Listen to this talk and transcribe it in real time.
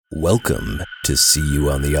Welcome to See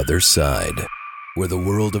You on the Other Side, where the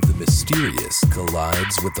world of the mysterious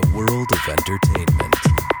collides with the world of entertainment.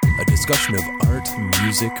 A discussion of art,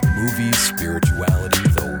 music, movies, spirituality,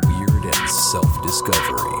 the weird, and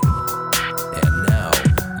self-discovery. And now,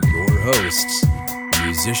 your hosts,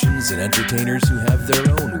 musicians and entertainers who have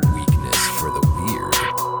their own weakness for the weird,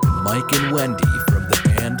 Mike and Wendy from the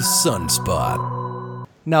band Sunspot.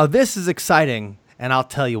 Now this is exciting, and I'll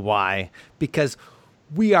tell you why. Because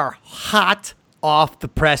we are hot off the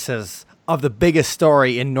presses of the biggest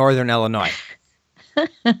story in Northern Illinois.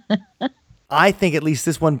 I think at least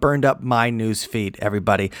this one burned up my news feed,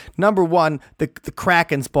 everybody. Number one, the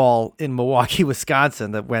Kraken's Ball in Milwaukee,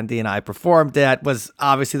 Wisconsin that Wendy and I performed at was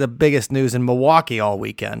obviously the biggest news in Milwaukee all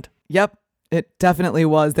weekend. Yep, it definitely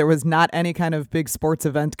was. There was not any kind of big sports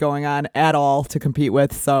event going on at all to compete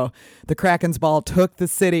with, so the Kraken's Ball took the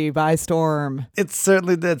city by storm. It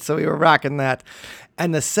certainly did, so we were rocking that.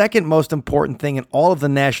 And the second most important thing in all of the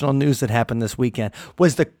national news that happened this weekend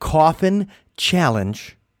was the Coffin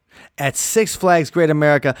Challenge at Six Flags Great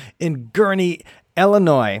America in Gurnee,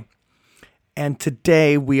 Illinois. And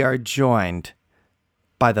today we are joined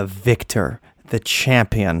by the victor, the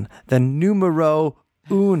champion, the numero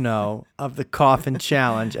uno of the Coffin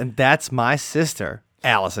Challenge. And that's my sister,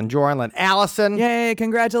 Allison Jorland. Allison. Yay,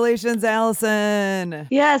 congratulations, Allison.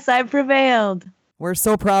 Yes, I prevailed. We're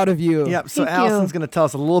so proud of you. Yep, so Thank Allison's you. going to tell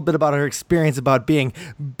us a little bit about her experience about being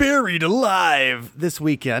buried alive this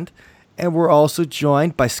weekend. And we're also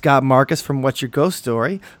joined by Scott Marcus from What's Your Ghost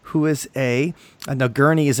Story, who is now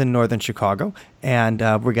Gurnee is in Northern Chicago, and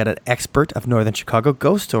we got an expert of Northern Chicago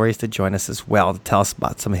ghost stories to join us as well to tell us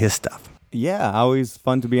about some of his stuff. Yeah, always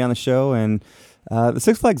fun to be on the show, and the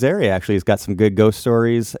Six Flags area actually has got some good ghost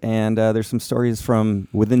stories, and there's some stories from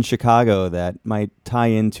within Chicago that might tie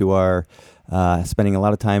into our spending a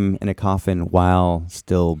lot of time in a coffin while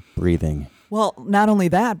still breathing. Well, not only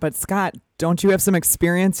that, but Scott, don't you have some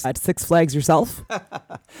experience at Six Flags yourself?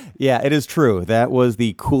 Yeah, it is true. That was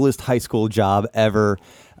the coolest high school job ever,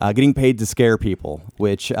 getting paid to scare people,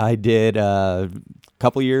 which I did a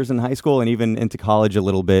couple years in high school and even into college a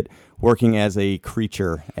little bit, working as a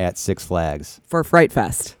creature at Six Flags. For Fright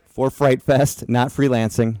Fest. For Fright Fest, not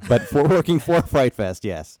freelancing, but for working for Fright Fest,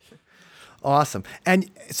 yes. Awesome. And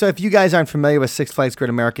so if you guys aren't familiar with Six Flags Great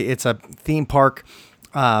America, it's a theme park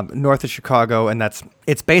north of Chicago, and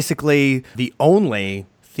it's basically the only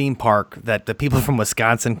theme park that the people from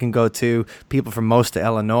Wisconsin can go to, people from most of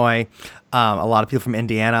Illinois, a lot of people from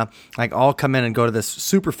Indiana, like all come in and go to this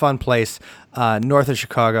super fun place north of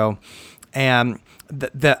Chicago. And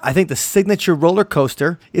I think the signature roller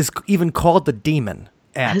coaster is even called the Demon.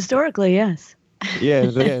 Historically, yes.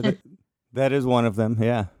 Yeah, that is one of them,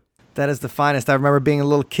 yeah. That is the finest. I remember being a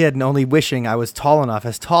little kid and only wishing I was tall enough,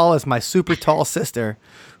 as tall as my super tall sister,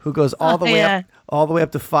 who goes all the way up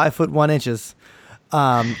to 5'1"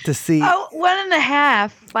 to see. Oh,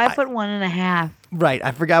 1.5. 5'1.5". Right.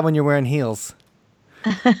 I forgot when you're wearing heels.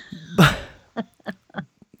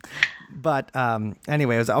 But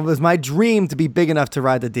anyway, it was my dream to be big enough to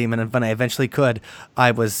ride the Demon, and when I eventually could,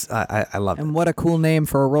 I loved it. And what a cool name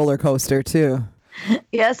for a roller coaster, too.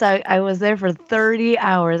 Yes, I was there for 30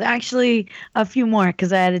 hours. Actually, a few more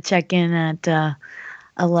because I had to check in at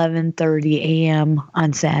 11:30 a.m.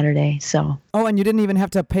 on Saturday. So. Oh, and you didn't even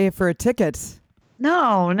have to pay for a ticket.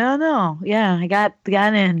 No. Yeah, I got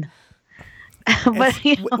in. But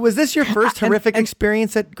was this your first horrific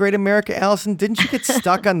experience at Great America, Allison? Didn't you get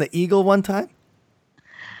stuck on the Eagle one time?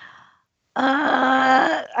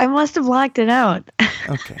 I must have locked it out.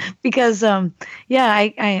 Okay. Because,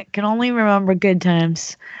 I can only remember good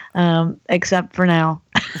times, except for now.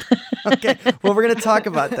 Okay. Well, we're going to talk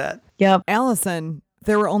about that. Yep. Allison,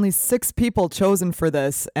 there were only 6 people chosen for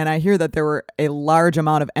this, and I hear that there were a large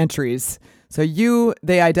amount of entries. So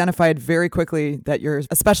they identified very quickly that you're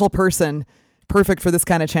a special person, perfect for this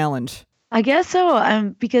kind of challenge. I guess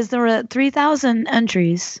so, because there were 3,000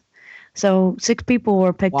 entries. So 6 people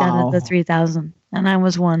were picked out of the 3,000, and I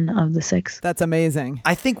was one of the 6. That's amazing.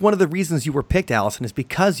 I think one of the reasons you were picked, Allison, is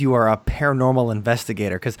because you are a paranormal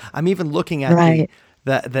investigator. Because I'm even looking at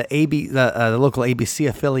the local ABC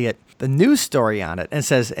affiliate, the news story on it, and it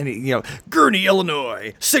says, Gurnee,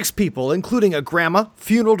 Illinois, 6 people, including a grandma,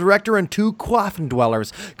 funeral director, and 2 coffin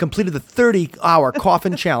dwellers, completed the 30-hour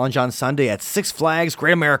coffin challenge on Sunday at Six Flags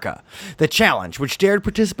Great America. The challenge, which dared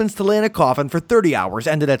participants to lay in a coffin for 30 hours,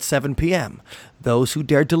 ended at 7 p.m. Those who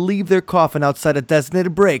dared to leave their coffin outside of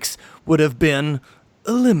designated breaks would have been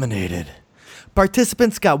eliminated.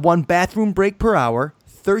 Participants got 1 bathroom break per hour,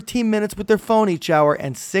 13 minutes with their phone each hour,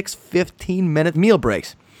 and 6 15-minute meal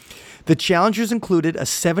breaks. The challengers included a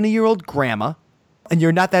 70-year-old grandma, and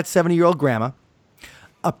you're not that 70-year-old grandma,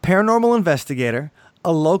 a paranormal investigator,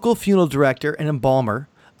 a local funeral director and embalmer,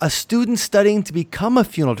 a student studying to become a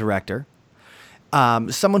funeral director,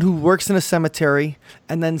 someone who works in a cemetery,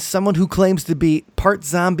 and then someone who claims to be part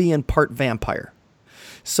zombie and part vampire.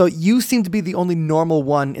 So you seem to be the only normal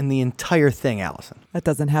one in the entire thing, Allison. That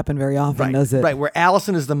doesn't happen very often, does it? Right, where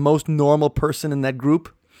Allison is the most normal person in that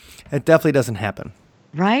group, it definitely doesn't happen.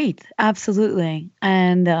 Right, absolutely.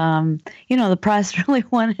 And, the press really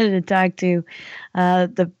wanted to talk to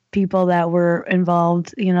the people that were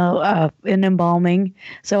involved, in embalming.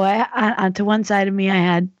 So I to one side of me, I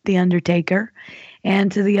had the undertaker,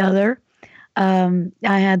 and to the other, I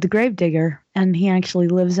had the gravedigger, and he actually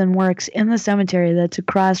lives and works in the cemetery that's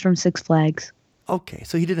across from Six Flags. Okay,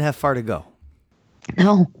 so he didn't have far to go.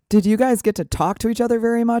 No. Did you guys get to talk to each other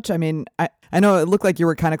very much? I mean, I know it looked like you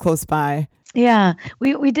were kind of close by. Yeah,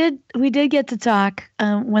 we did get to talk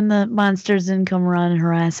when the monsters didn't come around and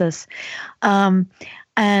harass us. So,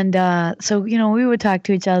 we would talk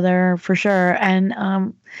to each other for sure.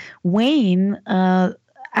 And Wayne,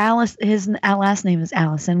 Alice, his last name is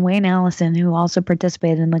Allison, Wayne Allison, who also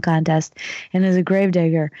participated in the contest and is a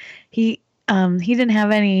gravedigger. He didn't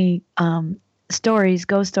have any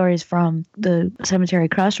ghost stories from the cemetery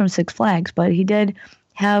across from Six Flags, but he did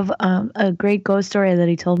have a great ghost story that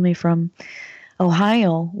he told me from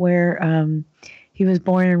Ohio, where he was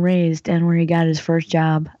born and raised and where he got his first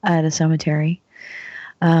job at a cemetery.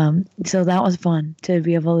 So that was fun to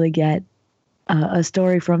be able to get a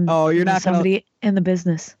story from somebody in the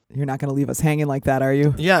business. You're not going to leave us hanging like that, are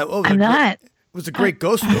you? Yeah, I'm not. It was a great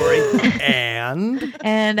ghost story.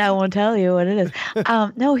 And I won't tell you what it is.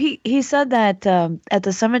 No, he said that at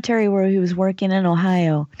the cemetery where he was working in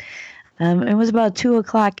Ohio, it was about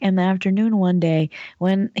 2:00 in the afternoon one day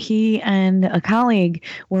when he and a colleague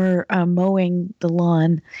were mowing the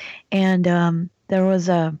lawn, and there was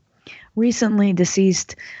a recently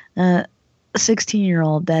deceased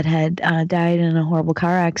 16-year-old that had died in a horrible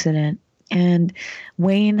car accident, and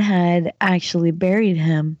Wayne had actually buried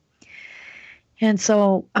him. And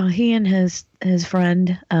so he and his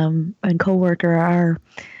friend and coworker are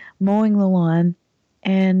mowing the lawn,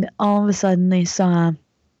 and all of a sudden they saw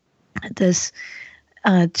this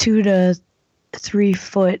 2 to 3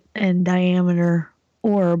 foot in diameter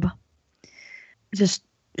orb just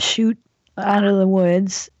shoot out of the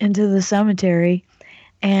woods into the cemetery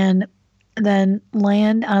and then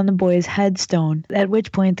land on the boy's headstone, at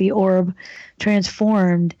which point the orb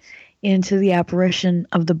transformed into the apparition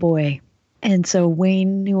of the boy. And so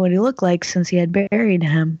Wayne knew what he looked like since he had buried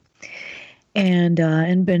him and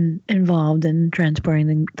been involved in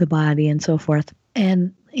transporting the body and so forth.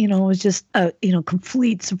 And, it was just a,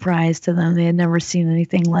 complete surprise to them. They had never seen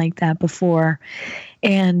anything like that before.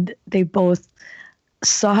 And they both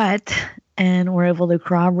saw it and were able to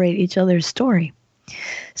corroborate each other's story.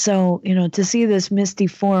 So, to see this misty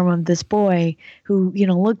form of this boy who,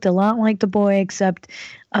 looked a lot like the boy, except,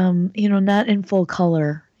 not in full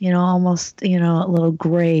color, almost, a little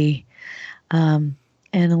gray, and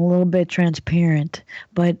a little bit transparent,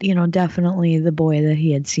 but, definitely the boy that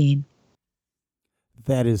he had seen.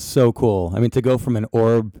 That is so cool. I mean, to go from an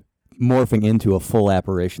orb morphing into a full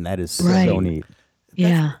apparition, that is so neat.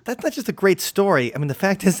 Yeah. That's not just a great story. I mean, the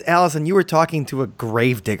fact is, Allison, you were talking to a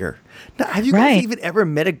gravedigger. Now, have you guys even ever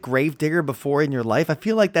met a gravedigger before in your life? I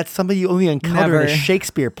feel like that's somebody you only encounter in a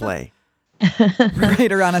Shakespeare play.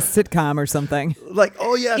 Right, or on a sitcom or something. Like,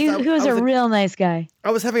 oh, yes. He was a real nice guy. I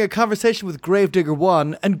was having a conversation with Gravedigger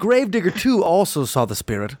 1, and Gravedigger 2 also saw the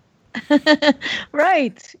spirit.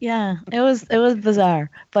 Right. Yeah. It was bizarre,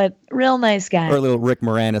 but real nice guy. Or a little Rick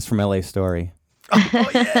Moranis from LA Story. Oh,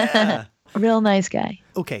 yeah. Real nice guy.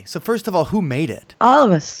 Okay, so first of all, who made it? All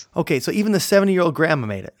of us. Okay, so even the 70-year-old grandma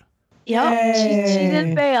made it. Yep. She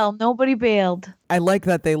didn't bail. Nobody bailed. I like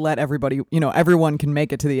that they let everybody, everyone can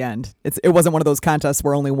make it to the end. It wasn't one of those contests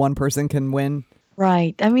where only one person can win.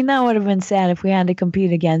 Right. I mean, that would have been sad if we had to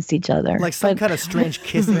compete against each other. Like some kind of strange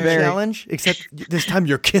kissing challenge, except this time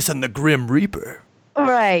you're kissing the Grim Reaper.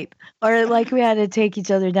 Right. Or like we had to take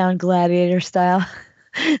each other down gladiator style.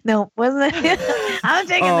 No, wasn't it? I'm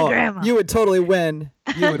taking the grandma. You would totally win.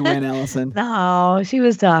 You would win, Allison. No, she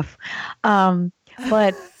was tough.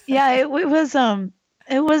 But yeah, it was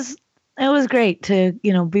great to,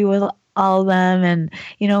 be with all of them. And,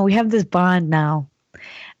 we have this bond now,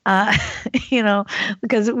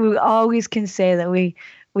 because we always can say that we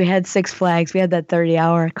had Six Flags. We had that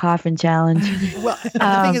 30-hour coffin challenge. Well, the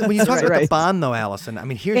thing is, when you talk about the bond, though, Allison, I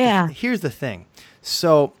mean, here's the thing.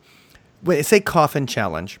 So, when they say coffin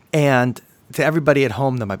challenge, and to everybody at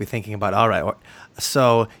home that might be thinking about, all right,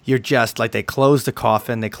 so you're just like, they close the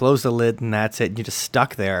coffin, they close the lid, and that's it. You're just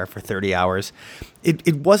stuck there for 30 hours.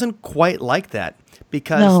 It wasn't quite like that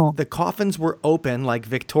because the coffins were open, like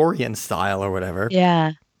Victorian style or whatever.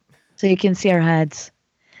 Yeah. So you can see our heads.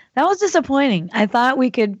 That was disappointing. I thought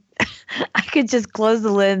I could just close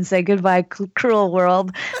the lid and say goodbye, cruel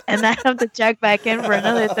world, and not have to check back in for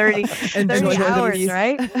another 30 hours,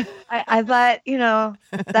 right? I thought,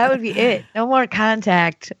 that would be it. No more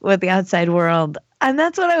contact with the outside world. And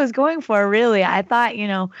that's what I was going for, really. I thought,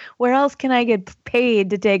 where else can I get paid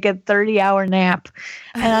to take a 30-hour nap?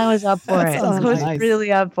 And I was up for it. I was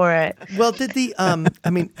really up for it. Well, did the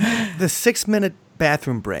 6-minute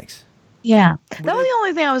bathroom breaks? Yeah, that was the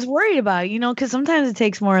only thing I was worried about, because sometimes it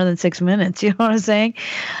takes more than 6 minutes. You know what I'm saying?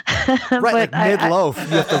 Right, like mid-loaf,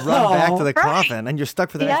 you have to run back to the coffin, and you're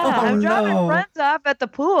stuck for the next. I'm dropping runs off at the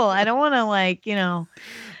pool. I don't want to, like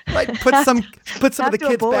put some of the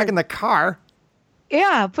kids back in the car.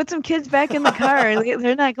 Yeah, put some kids back in the car.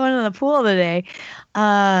 They're not going to the pool today.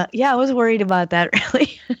 I was worried about that,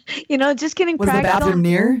 really. Just getting practical. Was the bathroom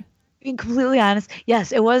near? Being completely honest,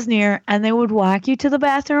 yes, it was near, and they would walk you to the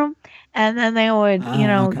bathroom, and then they would,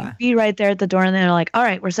 be right there at the door, and they're like, "All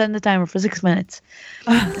right, we're setting the timer for 6 minutes."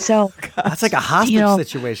 So that's like a hostage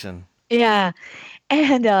situation. Yeah,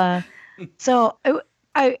 and so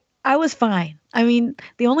I was fine. I mean,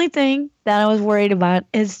 the only thing that I was worried about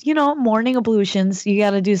is, morning ablutions. You got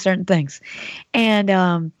to do certain things,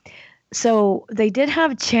 and so they did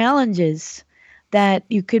have challenges that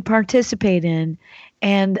you could participate in.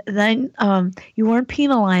 And then you weren't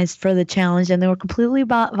penalized for the challenge, and they were completely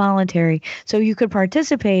voluntary. So you could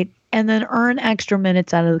participate and then earn extra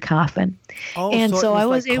minutes out of the coffin. Oh, and so I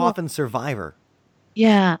was like able. Coffin Survivor.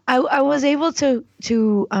 Yeah, I was able to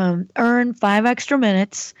earn 5 extra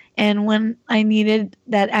minutes, and when I needed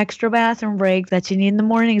that extra bathroom break that you need in the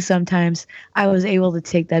morning sometimes, I was able to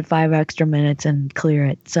take that 5 extra minutes and clear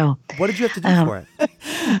it. So what did you have to do for it?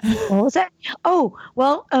 What was that? Oh,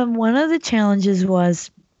 well, one of the challenges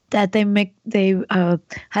was that they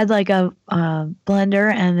had like a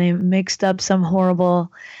blender, and they mixed up some horrible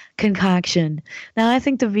concoction. Now I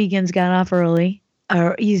think the vegans got off early.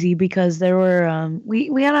 Or easy because there were we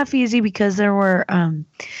got off easy because there were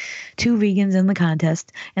 2 vegans in the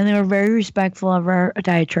contest, and they were very respectful of our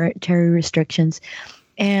dietary restrictions,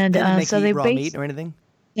 and so they raw meat or anything.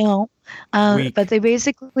 No, but they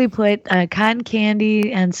basically put cotton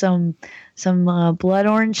candy and some blood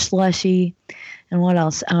orange slushy, and what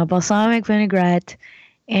else? Balsamic vinaigrette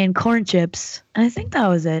and corn chips, and I think that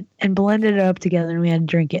was it, and blended it up together, and we had to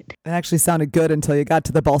drink it. It actually sounded good until you got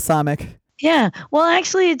to the balsamic. Yeah, well,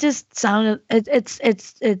 actually, it just sounded.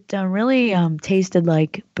 It really tasted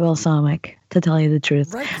like balsamic, to tell you the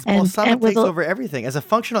truth. Right, balsamic takes over everything. As a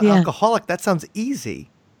functional alcoholic, that sounds easy.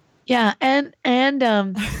 Yeah, and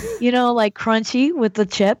like crunchy with the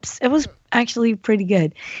chips. It was actually pretty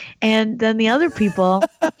good. And then the other people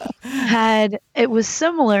it was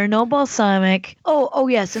similar, no balsamic. Oh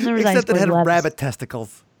yes, and there was except it had lettuce. Rabbit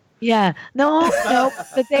testicles. Yeah, no,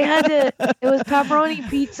 but they had it was pepperoni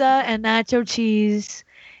pizza and nacho cheese,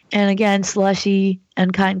 and again, slushy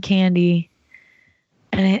and cotton candy.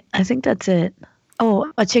 And I think that's it.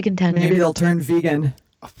 Oh, a chicken tender. Maybe they'll turn vegan.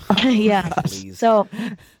 Yeah. Please. So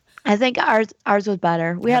I think ours was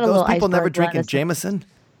better. We had a little people iceberg never drinking lettuce. Jameson?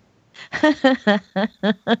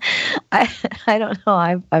 I don't know.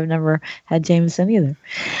 I've never had Jameson either.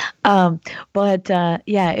 But that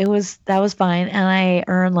was fine, and I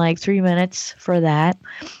earned like 3 minutes for that.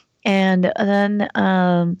 And then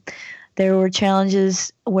there were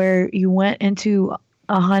challenges where you went into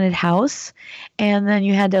a haunted house, and then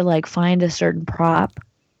you had to like find a certain prop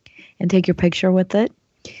and take your picture with it.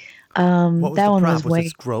 What was that the one prop? was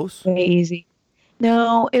this gross? way easy.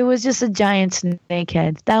 No, it was just a giant snake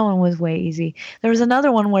head. That one was way easy. There was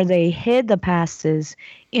another one where they hid the passes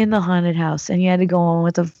in the haunted house, and you had to go in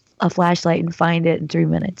with a flashlight and find it in 3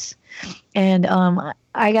 minutes. And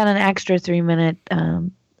I got an extra 3 minute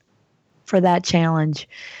for that challenge,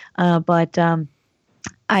 but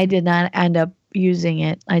I did not end up using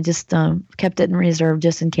it. I just kept it in reserve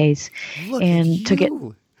just in case. Look and at you. took it.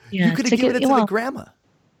 Yeah, you could have given it to the grandma.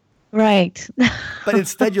 Right. But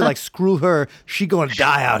instead you're like, screw her. She going to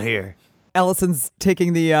die out here. Allison's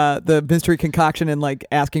taking the mystery concoction and like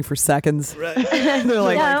asking for seconds. Right. They're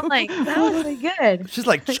like, I'm like, that was really good. She's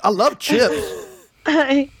like, I love chips.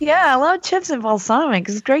 Yeah, I love chips and balsamic.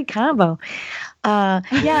 It's a great combo. And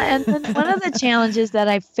then one of the challenges that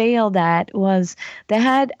I failed at was they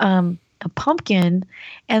had a pumpkin,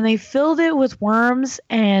 and they filled it with worms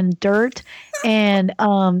and dirt and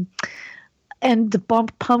and the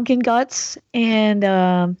pumpkin guts, and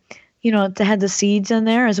it had the seeds in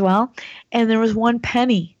there as well. And there was 1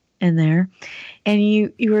 penny in there, and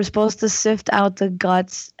you were supposed to sift out the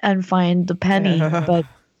guts and find the penny, but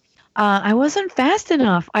I wasn't fast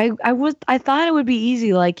enough. I thought it would be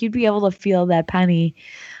easy, like you'd be able to feel that penny,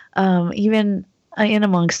 even in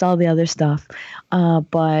amongst all the other stuff.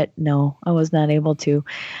 But no, I was not able to.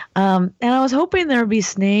 And I was hoping there would be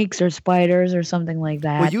snakes or spiders or something like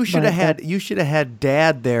that. Well, you should have had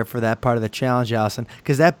Dad there for that part of the challenge, Allison,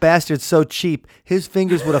 because that bastard's so cheap. His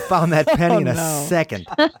fingers would have found that penny in a second.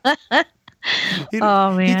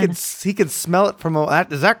 Oh man, he could smell it from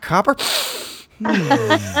is that copper?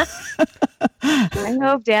 I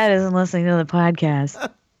hope Dad isn't listening to the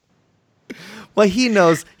podcast. Well, he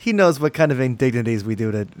knows what kind of indignities we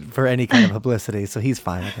do for any kind of publicity, so he's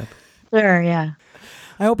fine with it. Sure, yeah.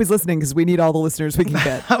 I hope he's listening because we need all the listeners we can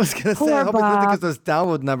get. I was going to say, I hope he's listening because those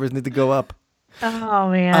download numbers need to go up. Oh,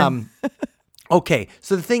 man. Okay,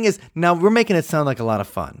 so the thing is, now we're making it sound like a lot of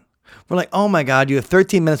fun. We're like, oh my God, you have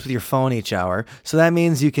 13 minutes with your phone each hour. So that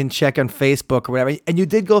means you can check on Facebook or whatever. And you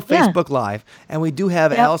did go Facebook Live. And we do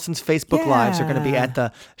have Allison's Facebook Lives. They're going to be at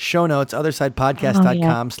the show notes,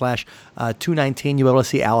 othersidepodcast.com/219. You'll be able to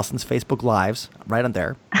see Allison's Facebook Lives right on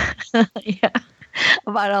there. Yeah,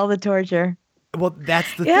 about all the torture. Well,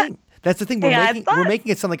 that's the thing. That's the thing. We're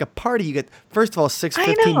making it sound like a party. You get, first of all, 6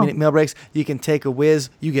 15-minute meal breaks. You can take a whiz.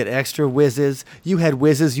 You get extra whizzes. You had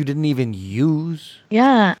whizzes you didn't even use.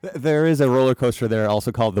 Yeah. There is a roller coaster there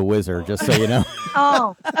also called the Whizzer, just so you know.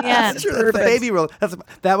 Oh, yeah. That's true. That's the baby roller.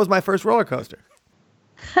 That was my first roller coaster.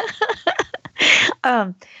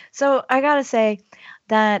 So I got to say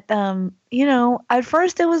that, at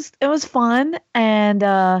first it was fun. And,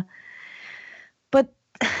 but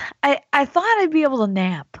I thought I'd be able to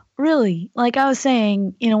nap. Really, like I was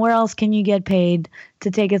saying, where else can you get paid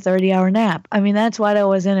to take a 30-hour nap? I mean, that's what I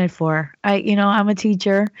was in it for. I'm a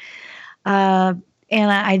teacher, and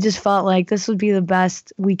I just felt like this would be the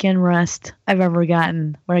best weekend rest I've ever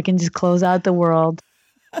gotten, where I can just close out the world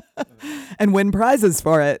and win prizes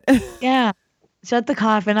for it. Yeah, shut the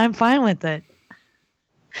coffin. I'm fine with it.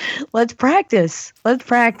 Let's practice.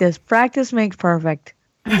 Practice makes perfect.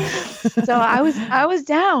 So I was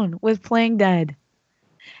down with playing dead.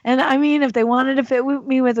 And I mean, if they wanted to fit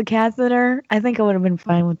me with a catheter, I think I would have been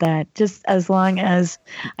fine with that, just as long as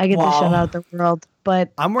I get to shut out the world.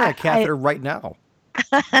 But I'm wearing a catheter right now.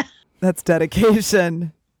 That's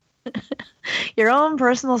dedication. Your own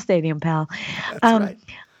personal stadium, pal. That's right.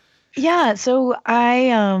 Yeah, so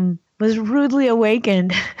I was rudely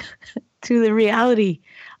awakened to the reality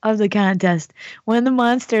of the contest when the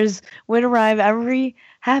monsters would arrive every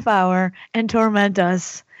half hour and torment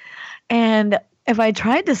us. And if I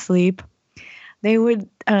tried to sleep, they would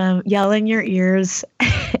yell in your ears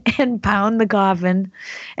and pound the coffin.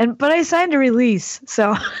 But I signed a release,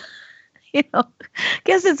 so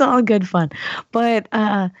guess it's all good fun. But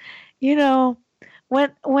when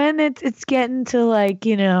it's getting to like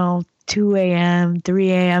 2 a.m.,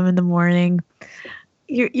 3 a.m. in the morning,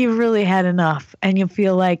 you've really had enough, and you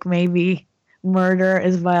feel like maybe murder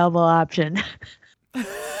is a viable option.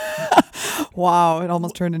 Wow, it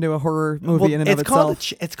almost turned into a horror movie in and of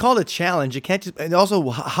itself. It's called a challenge. You can't just. And also,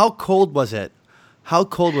 how cold was it? How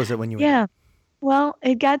cold was it when you were there? Well,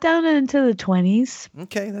 it got down into the 20s.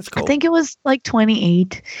 Okay, that's cool. I think it was like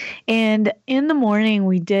 28. And in the morning,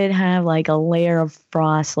 we did have like a layer of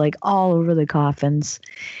frost like all over the coffins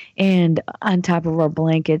and on top of our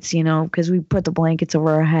blankets, because we put the blankets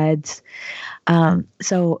over our heads.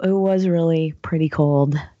 So it was really pretty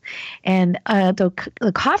cold. And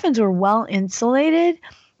the coffins were well insulated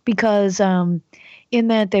because in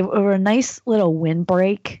that they were a nice little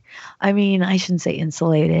windbreak. I mean, I shouldn't say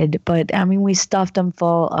insulated, but I mean, we stuffed them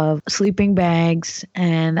full of sleeping bags,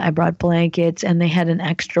 and I brought blankets, and they had an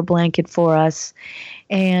extra blanket for us.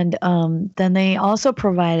 And then they also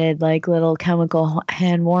provided like little chemical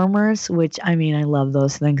hand warmers, which I mean, I love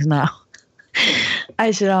those things now.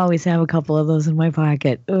 I should always have a couple of those in my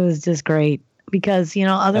pocket. It was just great because,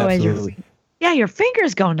 otherwise your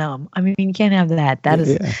fingers go numb. I mean, you can't have that. That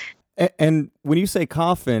is. Yeah. And when you say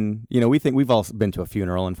coffin, we've all been to a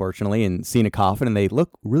funeral, unfortunately, and seen a coffin, and they look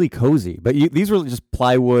really cozy. But these were just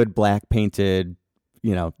plywood, black painted,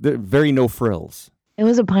 very no frills. It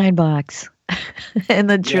was a pine box, in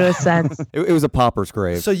the truest sense. It was a pauper's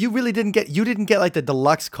grave. So you really didn't get like the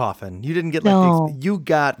deluxe coffin. You didn't get you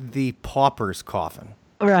got the pauper's coffin.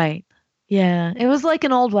 Right. Yeah. It was like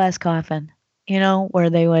an Old West coffin, where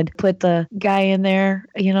they would put the guy in there,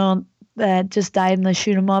 that just died in the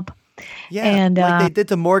shoot 'em up. Yeah, and like they did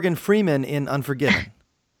to Morgan Freeman in Unforgiven.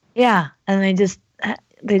 Yeah, and they just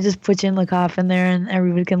they just put you in the coffin there, and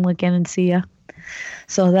everybody can look in and see you.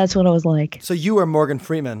 So that's what it was like. So you are Morgan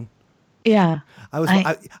Freeman. Yeah. I was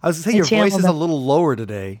saying your voice is a little lower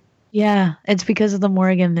today. Yeah, it's because of the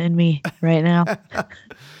Morgan in me right now.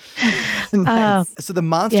 So the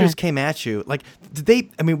monsters came at you. Like,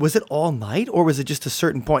 was it all night or was it just a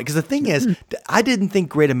certain point? Because the thing is, I didn't think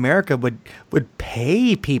Great America would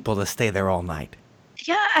pay people to stay there all night.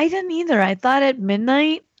 Yeah, I didn't either. I thought at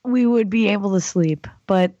midnight we would be able to sleep,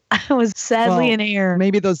 but I was sadly in error.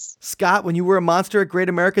 Maybe those... Scott, when you were a monster at Great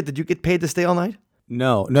America, did you get paid to stay all night?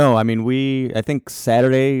 No. I mean, I think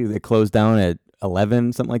Saturday they closed down at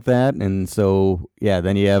 11, something like that. And so,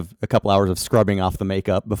 then you have a couple hours of scrubbing off the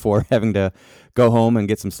makeup before having to go home and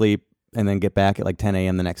get some sleep and then get back at like 10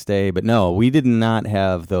 a.m. the next day. But no, we did not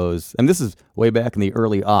have those. And this is way back in the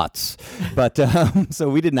early aughts. But so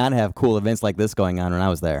we did not have cool events like this going on when I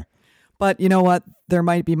was there. But you know what? There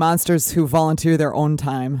might be monsters who volunteer their own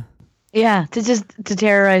time. Yeah, to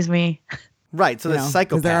terrorize me. Right, so there's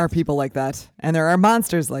psychopaths. There are people like that. And there are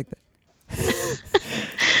monsters like that.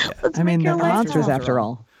 I mean, they're monsters after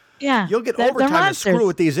all. Yeah. You'll get overtime to screw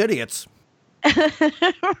with these idiots.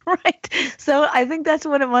 Right. So I think that's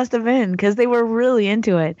what it must have been, because they were really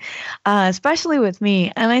into it, especially with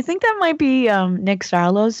me. And I think that might be Nick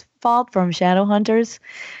Sarlo's fault from Shadowhunters.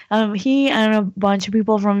 He and a bunch of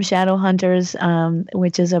people from Shadowhunters,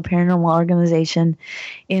 which is a paranormal organization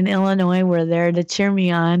in Illinois, were there to cheer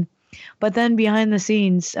me on. But then behind the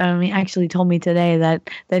scenes, he actually told me today that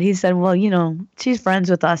he said, well, she's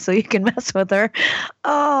friends with us, so you can mess with her.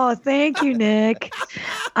 Oh, thank you, Nick.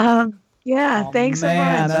 Thanks so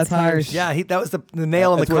much. That's harsh. Yeah, that was the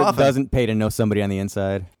nail in the coffin. It doesn't pay to know somebody on the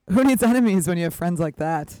inside. Who needs enemies when you have friends like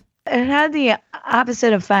that? It had the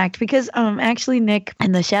opposite effect, because actually Nick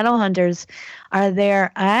and the Shadowhunters are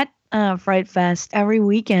there at Fright Fest every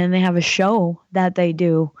weekend. They have a show that they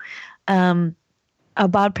do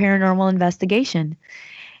about paranormal investigation.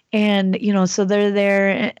 And, so they're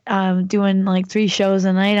there doing like 3 shows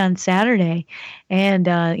a night on Saturday. And,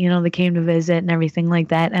 they came to visit and everything like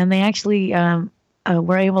that. And they actually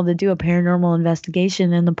were able to do a paranormal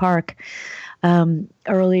investigation in the park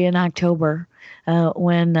early in October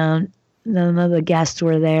when none of the guests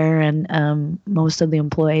were there and most of the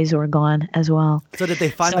employees were gone as well. So did they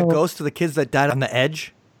find the ghost of the kids that died on the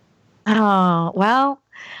edge? Oh, well...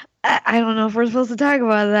 I don't know if we're supposed to talk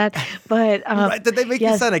about that, but right. Did they make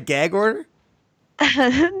you sign a gag order?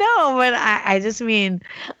 No, but I just mean,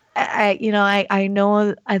 I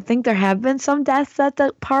know, I think there have been some deaths at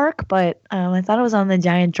the park, but I thought it was on the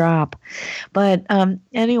giant drop. But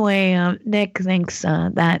anyway, Nick thinks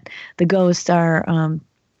that the ghosts are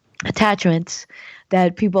attachments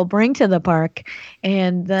that people bring to the park,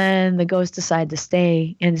 and then the ghosts decide to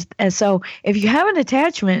stay. And so if you have an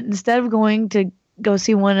attachment, instead of going to go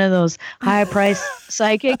see one of those high-priced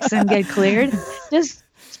psychics and get cleared, just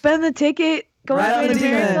spend the ticket, go out to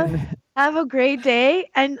America, have a great day,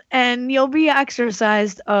 and you'll be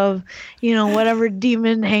exorcised of, whatever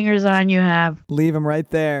demon hangers-on you have. Leave them right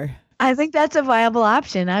there. I think that's a viable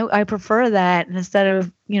option. I prefer that instead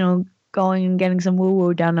of, going and getting some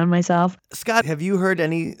woo-woo done on myself. Scott, have you heard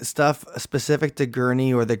any stuff specific to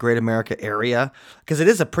Gurnee or the Great America area? Because it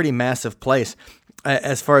is a pretty massive place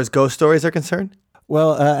as far as ghost stories are concerned.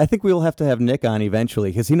 Well, I think we'll have to have Nick on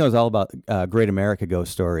eventually because he knows all about Great America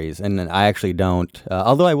ghost stories, and I actually don't.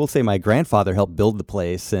 Although I will say my grandfather helped build the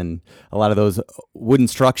place and a lot of those wooden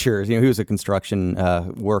structures. He was a construction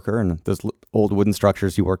worker, and those old wooden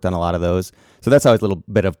structures, he worked on a lot of those. So that's always a little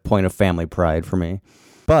bit of point of family pride for me.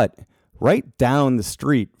 But right down the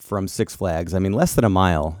street from Six Flags, less than a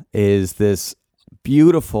mile, is this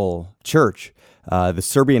beautiful church, the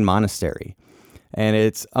Serbian monastery. And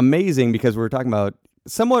it's amazing because we're talking about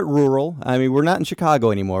somewhat rural. We're not in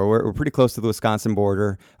Chicago anymore. We're pretty close to the Wisconsin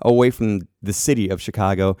border, away from the city of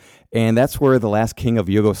Chicago. And that's where the last king of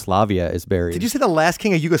Yugoslavia is buried. Did you say the last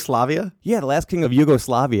king of Yugoslavia? Yeah, the last king of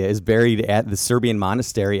Yugoslavia is buried at the Serbian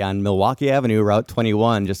monastery on Milwaukee Avenue, Route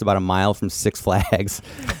 21, just about a mile from Six Flags.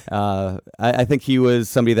 I think he was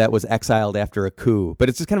somebody that was exiled after a coup. But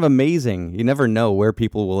it's just kind of amazing. You never know where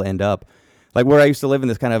people will end up. Like where I used to live in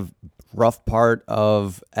this kind of rough part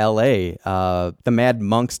of L.A., the Mad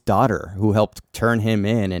Monk's daughter, who helped turn him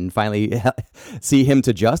in and finally see him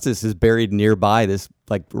to justice, is buried nearby this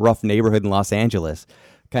like rough neighborhood in Los Angeles.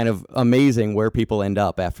 Kind of amazing where people end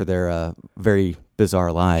up after their very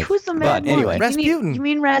bizarre lives. Who's the Mad Monk? Anyway, Rasputin. You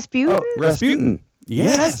mean Rasputin? Oh, Rasputin.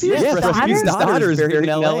 Yes, Rasputin's daughter is buried in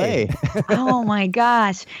L.A. Oh my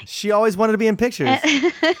gosh. She always wanted to be in pictures.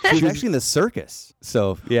 She was actually in the circus.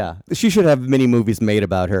 So, yeah, she should have many movies made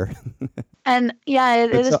about her. And yeah,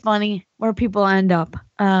 it is funny where people end up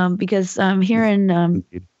because here in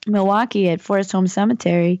Milwaukee at Forest Home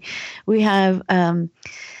Cemetery, we have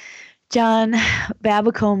John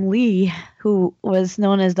Babacombe Lee, who was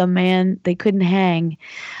known as the man they couldn't hang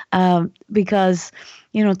because,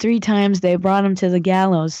 3 times they brought him to the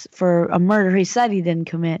gallows for a murder he said he didn't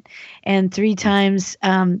commit. And 3 times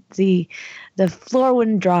the floor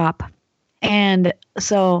wouldn't drop. And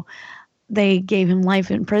so they gave him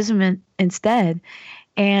life imprisonment instead.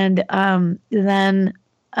 And then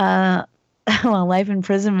life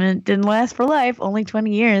imprisonment didn't last for life, only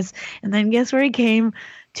 20 years. And then guess where he came?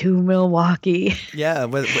 To Milwaukee. Yeah.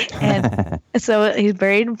 And so he's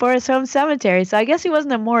buried in Forest Home Cemetery. So I guess he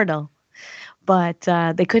wasn't immortal, but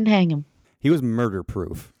they couldn't hang him. He was murder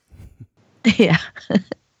proof. Yeah.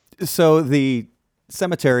 So the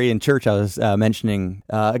cemetery and church I was mentioning,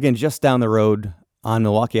 again, just down the road on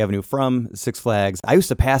Milwaukee Avenue from Six Flags. I used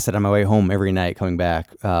to pass it on my way home every night coming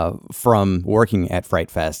back from working at Fright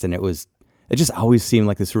Fest. And it just always seemed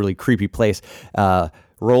like this really creepy place.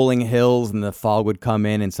 Rolling hills, and the fog would come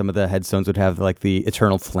in, and some of the headstones would have like the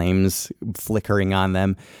eternal flames flickering on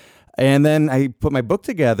them. And then I put my book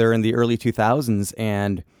together in the early 2000s,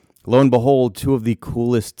 and lo and behold, 2 of the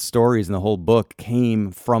coolest stories in the whole book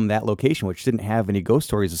came from that location, which didn't have any ghost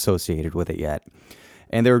stories associated with it yet.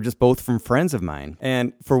 And they were just both from friends of mine.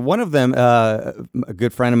 And for one of them, a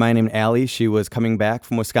good friend of mine named Allie, she was coming back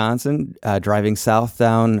from Wisconsin, driving south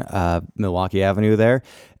down Milwaukee Avenue there.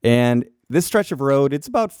 And this stretch of road, it's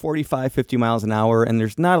about 45, 50 miles an hour, and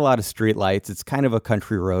there's not a lot of street lights. It's kind of a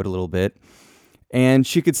country road a little bit. And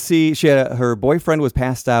she could see, her boyfriend was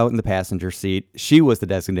passed out in the passenger seat. She was the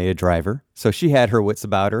designated driver, so she had her wits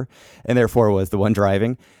about her, and therefore was the one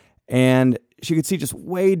driving. And she could see just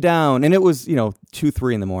way down, and it was, 2,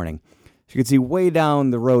 3 in the morning. She could see way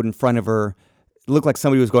down the road in front of her. It looked like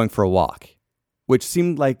somebody was going for a walk, which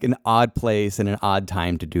seemed like an odd place and an odd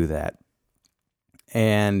time to do that.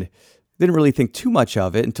 And didn't really think too much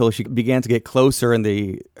of it until she began to get closer, and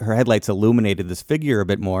her headlights illuminated this figure a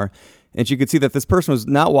bit more. And she could see that this person was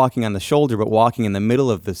not walking on the shoulder, but walking in the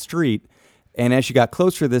middle of the street. And as she got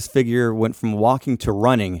closer, this figure went from walking to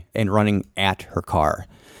running, and running at her car.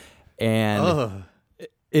 And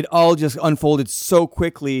it all just unfolded so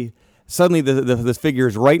quickly. Suddenly, this figure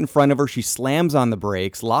is right in front of her. She slams on the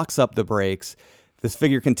brakes, locks up the brakes. This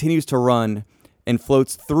figure continues to run and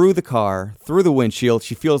floats through the car, through the windshield.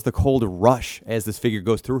 She feels the cold rush as this figure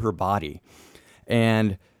goes through her body.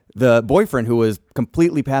 And the boyfriend, who was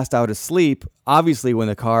completely passed out asleep, obviously when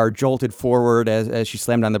the car jolted forward as she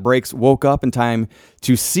slammed on the brakes, woke up in time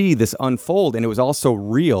to see this unfold. And it was all so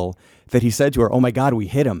real that he said to her, "Oh my God, we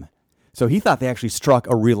hit him." So he thought they actually struck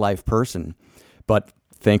a real life person. But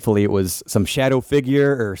thankfully it was some shadow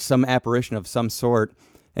figure or some apparition of some sort.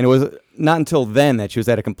 And it was not until then that she was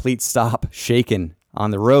at a complete stop, shaken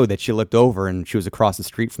on the road, that she looked over and she was across the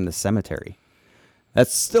street from the cemetery.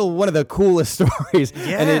 That's still one of the coolest stories.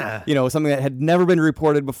 Yeah. And something that had never been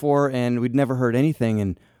reported before, and we'd never heard anything.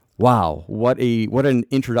 And wow, what an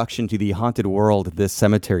introduction to the haunted world this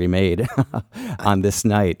cemetery made on this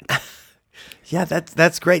night. Yeah,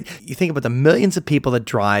 that's great. You think about the millions of people that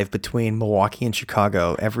drive between Milwaukee and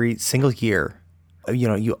Chicago every single year.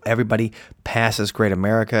 Everybody passes Great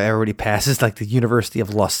America. Everybody passes like the University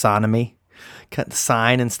of Lausanne, cut the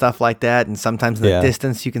sign and stuff like that. And sometimes in the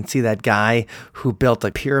distance, you can see that guy who built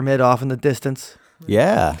a pyramid off in the distance.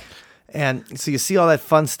 Yeah. And so you see all that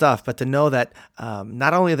fun stuff, but to know that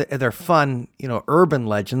not only are there fun, urban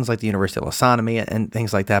legends like the University of Lausanne and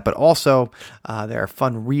things like that, but also there are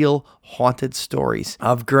fun, real haunted stories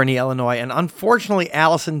of Gurnee, Illinois. And unfortunately,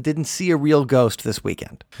 Allison didn't see a real ghost this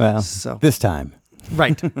weekend. Well, this time.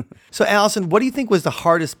 Right. So, Allison, what do you think was the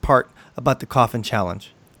hardest part about the Coffin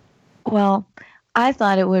Challenge? Well, I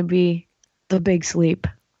thought it would be the big sleep,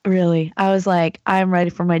 really. I was like, I'm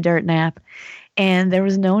ready for my dirt nap. And there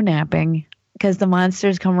was no napping because the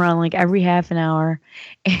monsters come around like every half an hour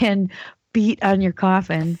and beat on your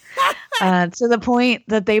coffin to the point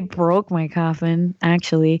that they broke my coffin,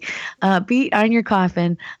 actually. Beat on your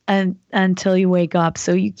coffin until you wake up,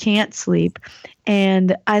 so you can't sleep.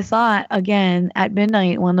 And I thought, again, at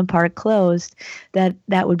midnight when the park closed,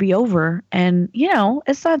 that would be over. And,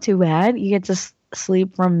 it's not too bad. You get to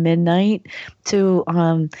sleep from midnight to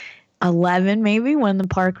 11 maybe when the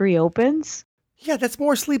park reopens. Yeah, that's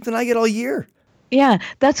more sleep than I get all year. Yeah,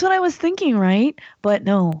 that's what I was thinking, right? But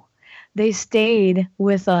no, they stayed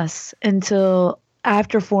with us until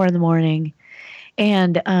after 4 a.m.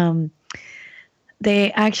 And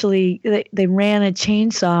they actually they ran a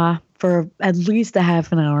chainsaw for at least a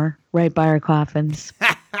half an hour right by our coffins.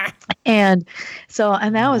 And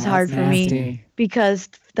that was hard for me nasty. because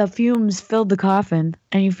the fumes filled the coffin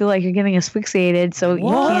and you feel like you're getting asphyxiated. So you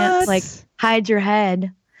can't like hide your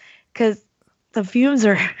head because the fumes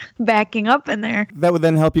are backing up in there. That would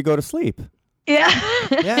then help you go to sleep. Yeah.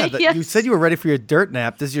 Yeah, Yes. you said you were ready for your dirt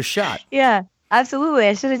nap. This is your shot. Yeah, absolutely.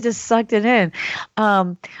 I should have just sucked it in.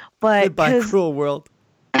 But Goodbye, cruel world.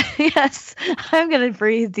 yes, I'm gonna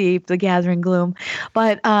breathe deep, the gathering gloom.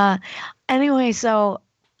 But anyway, so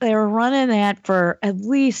they were running that for at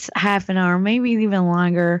least half an hour, maybe even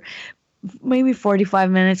longer, maybe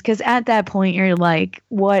 45 minutes. Because at that point, you're like,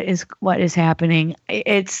 what is happening?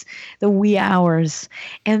 It's the wee hours,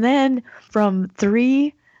 and then from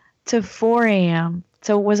 3 to 4 a.m.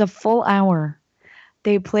 So it was a full hour.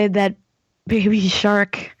 They played that Baby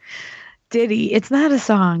Shark ditty. It's not a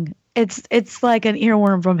song. It's like an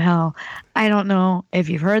earworm from hell. I don't know if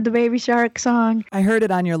you've heard the Baby Shark song. I heard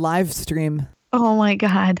it on your live stream. Oh my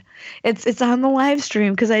God. It's on the live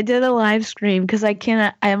stream because I did a live stream because I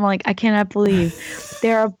cannot believe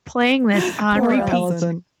they're playing this on Poor repeat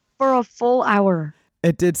Allison. for a full hour.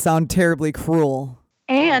 It did sound terribly cruel.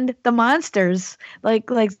 And the monsters, like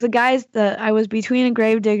the guys that I was between a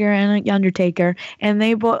gravedigger and an undertaker, and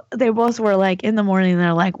they both were like in the morning.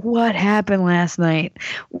 They're like, "What happened last night?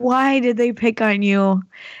 Why did they pick on you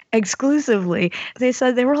exclusively?" They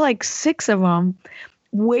said there were like 6 of them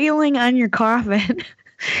wailing on your coffin,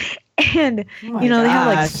 and my they have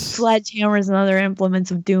like gosh. sledgehammers and other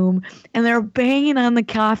implements of doom, and they're banging on the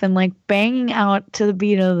coffin, like banging out to the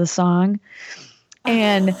beat of the song.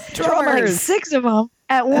 And there were like Drummers. 6 of them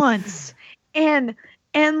at once, and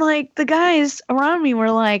like the guys around me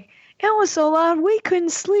were like, it was so loud we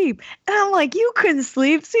couldn't sleep, and I'm like, you couldn't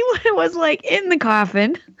sleep? See what it was like in the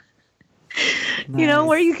coffin,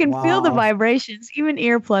 where you can feel the Wow. vibrations. Even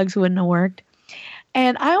earplugs wouldn't have worked.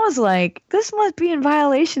 And I was like, this must be in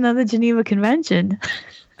violation of the Geneva Convention.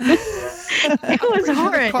 It was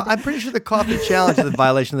horrid. I'm pretty sure the Coffin Challenge is a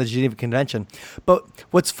violation of the Geneva Convention. But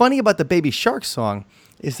what's funny about the Baby Shark song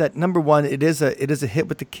is that, number one, it is a hit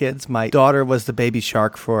with the kids. My daughter was the Baby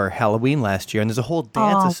Shark for Halloween last year, and there's a whole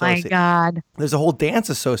dance Oh my associated. God. There's a whole dance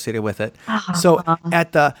associated with it. So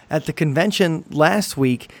at the convention last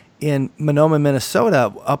week in Monoma,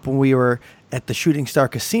 Minnesota, up when we were at the Shooting Star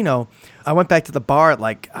Casino, I went back to the bar at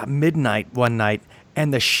like midnight one night,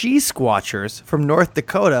 and the She-Squatchers from North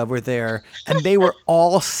Dakota were there, and they were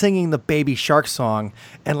all singing the Baby Shark song,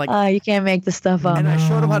 and like, You can't make this stuff up. and I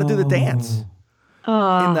showed them how to do the dance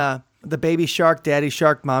Oh. in the Baby Shark, Daddy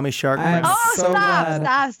Shark, Mommy Shark. I'm Oh, so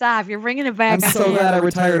glad. stop. You're bringing it back. I'm so glad I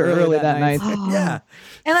retired early that night. Yeah.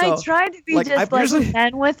 And I So, tried to be like, just I like usually-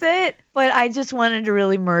 10 with it, but I just wanted to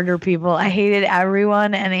really murder people. I hated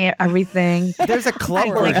everyone and everything. There's a club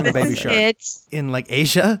I'm like, version of this Baby is Shark. it. In like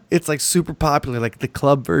Asia, it's like super popular, like the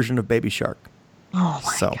club version of Baby Shark. Oh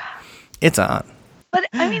my So God. it's on. But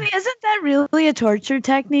I mean, isn't that really a torture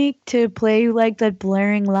technique to play like that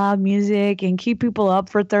blaring loud music and keep people up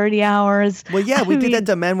for 30 hours? Well, yeah, we I did mean, that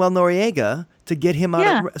to Manuel Noriega to get him out.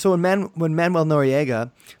 Yeah. So when Manuel Noriega,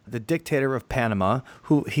 the dictator of Panama,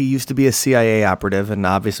 who he used to be a CIA operative, and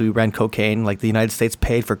obviously we ran cocaine, like the United States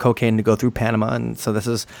paid for cocaine to go through Panama, and so this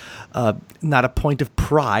is not a point of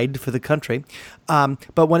pride for the country.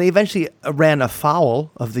 But when he eventually ran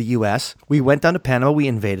afoul of the U.S., we went down to Panama, we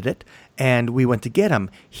invaded it, and we went to get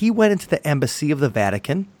him. He went into the embassy of the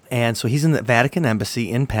Vatican, and so he's in the Vatican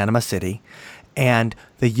embassy in Panama City. And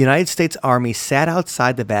the United States Army sat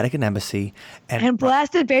outside the Vatican embassy and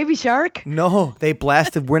blasted Baby Shark? no, they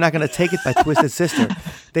blasted We're Not Gonna Take It by Twisted Sister.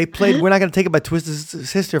 They played We're Not Gonna Take It by Twisted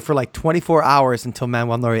Sister for like 24 hours until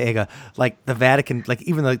Manuel Noriega, like the Vatican, like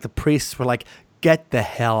even like the priests were like, get the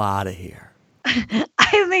hell out of here.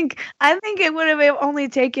 I think it would have only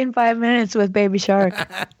taken 5 minutes with Baby Shark.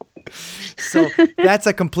 So that's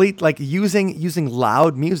a complete, like using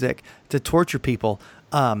loud music to torture people.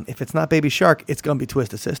 If it's not Baby Shark, it's going to be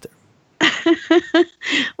Twisted Sister.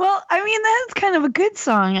 Well, I mean, that's kind of a good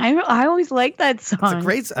song. I always like that song. It's a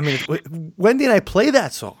great, I mean, Wendy and I play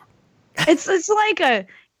that song. It's like a,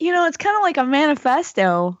 it's kind of like a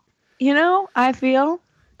manifesto, I feel.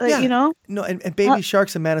 Like, Yeah. No, and Baby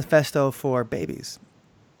Shark's a manifesto for babies.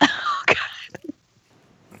 Oh, God.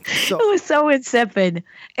 So, It was so insipid.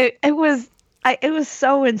 It was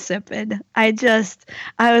so insipid. I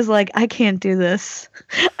was like, I can't do this.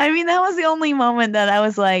 I mean, that was the only moment that I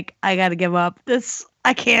was like, I got to give up.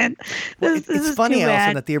 I can't. well, This it's is funny, too Allison,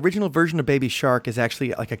 bad. that the original version of Baby Shark is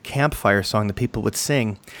actually like a campfire song that people would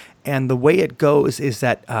sing. And the way it goes is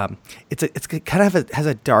that it's kind of has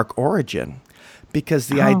a dark origin. Because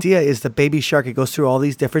the idea is the Baby Shark, it goes through all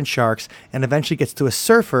these different sharks and eventually gets to a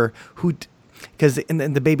surfer who because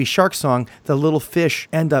in the Baby Shark song, the little fish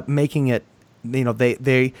end up making it.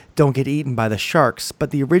 They don't get eaten by the sharks,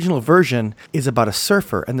 but the original version is about a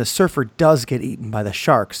surfer, and the surfer does get eaten by the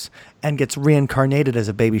sharks and gets reincarnated as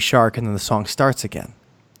a baby shark, and then the song starts again.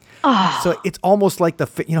 Oh. So it's almost like how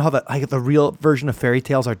the real version of fairy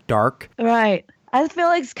tales are dark. Right. I feel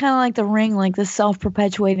like it's kind of like the Ring, like the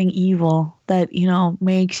self-perpetuating evil that,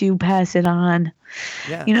 makes you pass it on.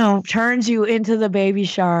 Yeah. Turns you into the baby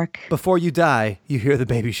shark. Before you die, you hear the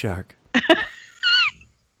baby shark.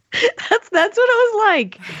 That's what it was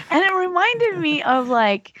like. And it reminded me of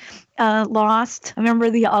Lost. I remember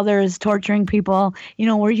the others torturing people,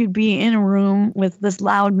 where you'd be in a room with this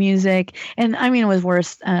loud music. And I mean, it was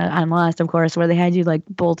worse on Lost, of course, where they had you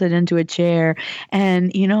bolted into a chair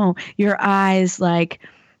and, your eyes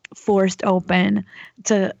forced open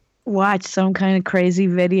to watch some kind of crazy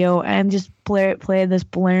video and just play this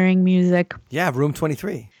blaring music. Yeah, Room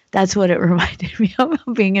 23. That's what it reminded me of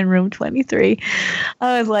being in Room 23.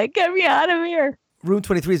 I was like, get me out of here. Room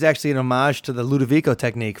 23 is actually an homage to the Ludovico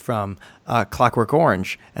technique from Clockwork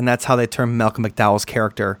Orange, and that's how they turned Malcolm McDowell's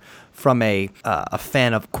character from a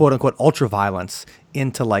fan of quote-unquote ultra-violence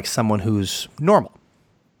into someone who's normal.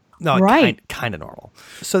 No, right. kind of normal.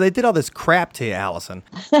 So they did all this crap to you, Allison.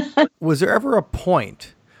 Was there ever a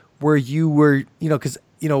point where you were, because,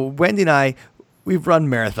 Wendy and I, we've run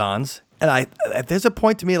marathons, and there's a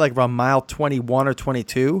point to me around mile 21 or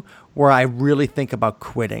 22 where I really think about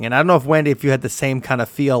quitting. And I don't know if Wendy, if you had the same kind of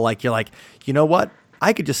feel, you're like, you know what?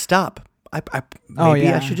 I could just stop. Maybe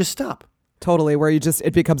I should just stop. Totally. Where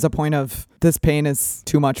it becomes a point of this pain is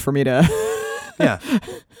too much for me to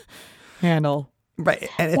handle. Right.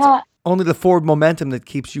 And it's only the forward momentum that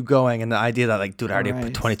keeps you going. And the idea that dude, I already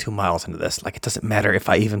put 22 miles into this. It doesn't matter if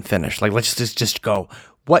I even finish. Let's just go.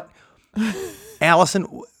 What? Allison,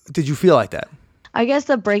 did you feel like that? I guess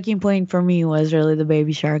the breaking point for me was really the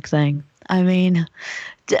baby shark thing. I mean,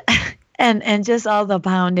 and just all the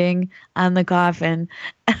pounding on the coffin.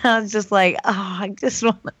 And I was just like, oh, I just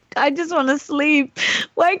want to sleep.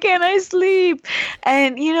 Why can't I sleep?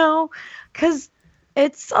 And because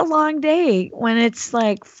it's a long day when it's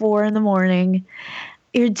 4 a.m.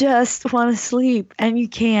 You just want to sleep and you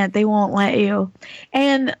can't. They won't let you.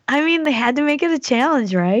 And I mean, they had to make it a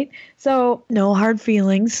challenge, right? So no hard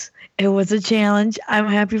feelings. It was a challenge. I'm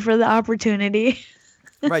happy for the opportunity.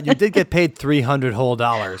 Right. You did get paid $300 whole.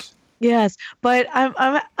 Yes. But I'm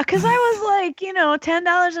because I was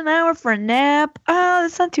 $10 an hour for a nap. Oh,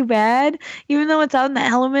 that's not too bad. Even though it's out in the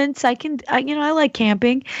elements, I like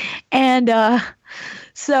camping. And but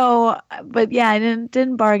yeah, I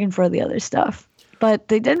didn't bargain for the other stuff. But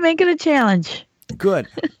they did make it a challenge. Good.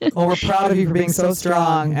 Well, we're proud of you for being so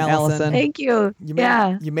strong, Allison. Thank you. You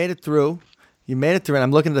made it through. And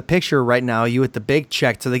I'm looking at the picture right now. You with the big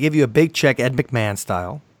check. So they give you a big check, Ed McMahon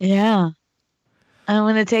style. Yeah. I'm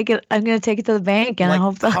gonna take it to the bank, and I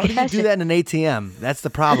hope they'll how do you do that in an ATM? That's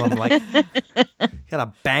the problem.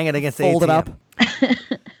 Gotta bang it against the ATM. Fold it up.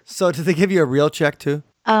 So did they give you a real check too?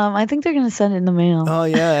 I think they're gonna send it in the mail. Oh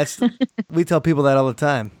yeah, we tell people that all the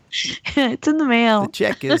time. It's in the mail. The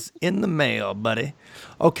check is in the mail, buddy.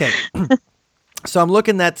 Okay. So I'm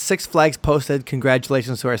looking at Six Flags posted,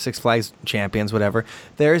 congratulations to our Six Flags champions, whatever.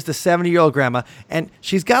 There's the 70-year-old grandma, and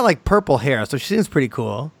she's got purple hair, so she seems pretty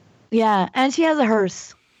cool. Yeah, and she has a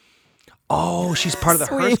hearse. Oh, she's part of the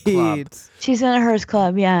hearse club. She's in a hearse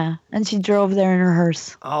club, yeah. And she drove there in her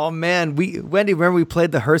hearse. Oh, man. Wendy, remember we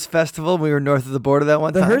played the hearse festival? We were north of the border that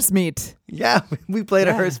one time? The hearse meet. Yeah, we played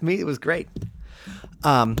a hearse meet. It was great.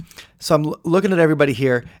 So I'm looking at everybody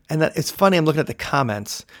here, and it's funny. I'm looking at the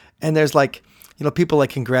comments, and there's people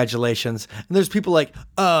congratulations. And there's people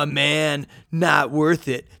oh, man, not worth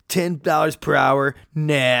it. $10 per hour.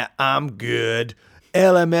 Nah, I'm good.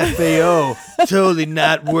 LMFAO, totally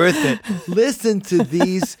not worth it. Listen to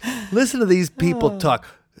these people talk.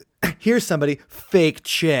 Here's somebody, fake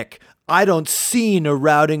check. I don't see a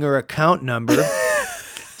routing or account number.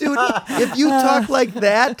 Dude, if you talk like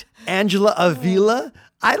that, Angela Avila,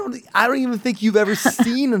 I don't even think you've ever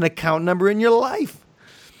seen an account number in your life.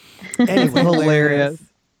 Anyway, hilarious.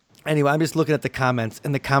 Anyway, I'm just looking at the comments,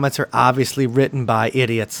 and the comments are obviously written by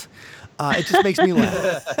idiots. It just makes me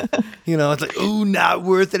laugh. It's ooh, not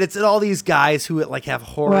worth it. It's all these guys who have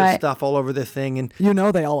horror stuff all over their thing, and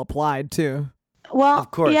they all applied too. Well,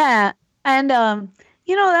 of course, yeah, and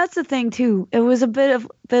that's the thing too. It was a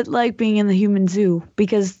bit like being in the human zoo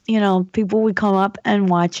because people would come up and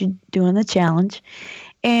watch you doing the challenge,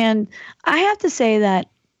 and I have to say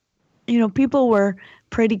that people were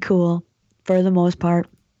pretty cool for the most part,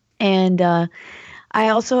 and I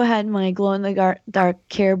also had my glow in the dark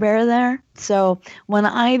Care Bear there. So when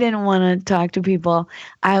I didn't want to talk to people,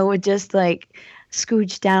 I would just like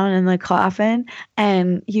scooch down in the coffin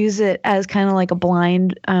and use it as kind of like a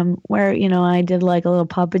blind, where, I did like a little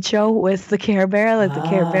puppet show with the Care Bear. Like the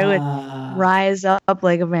Care Bear would rise up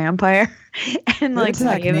like a vampire and Good like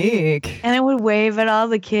technique. and it would wave at all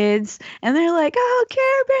the kids, and they're like, "Oh,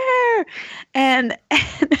 Care Bear!" And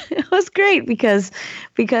it was great because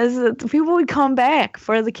the people would come back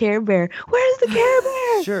for the Care Bear. Where's the Care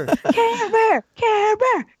Bear? Sure. Care Bear, Care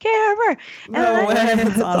Bear, Care Bear. No way.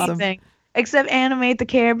 That's awesome. Anything except animate the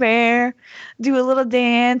Care Bear, do a little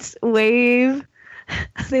dance, wave.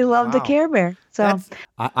 They love the Wow. Care Bear. So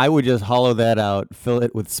I would just hollow that out, fill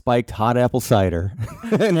it with spiked hot apple cider,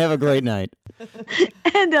 and have a great night.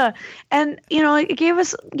 and it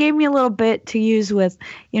gave me a little bit to use with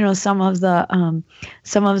some of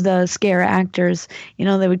the scare actors.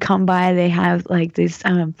 They would come by, they have like these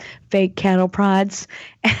fake cattle prods,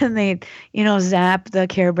 and they zap the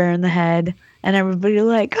Care Bear in the head, and everybody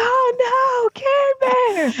like, "Oh no, Care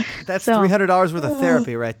Bear!" That's So- $300 worth of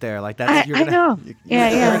therapy right there. Like that. I know.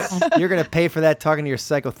 Yeah. You're gonna pay for that talking to your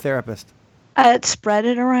psychotherapist. Spread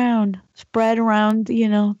around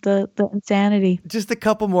the insanity. Just a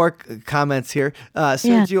couple more comments here.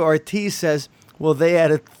 Sergio Ortiz says, "Well, they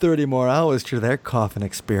added 30 more hours to their coffin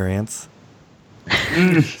experience."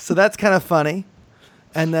 So that's kind of funny.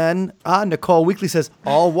 And then Nicole Weekly says,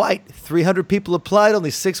 "All white. 300 people applied.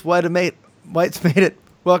 Only 6 whites made it.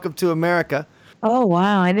 Welcome to America." Oh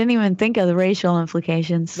wow, I didn't even think of the racial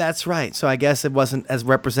implications. That's right. So I guess it wasn't as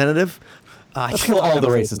representative. Let's pull all the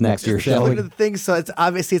races next year, shall One we? of the things, so it's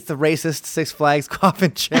obviously the racist Six Flags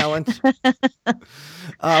Coffin Challenge.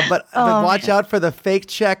 But watch out for the fake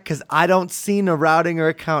check, because I don't see a routing or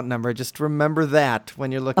account number. Just remember that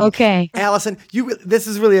when you're looking. Okay. Allison, this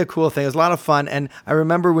is really a cool thing. It was a lot of fun, and I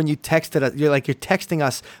remember when you texted us. You're texting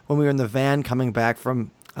us when we were in the van coming back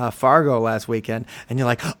from Fargo last weekend, and you're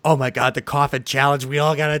like, "Oh my God, the Coffin Challenge! We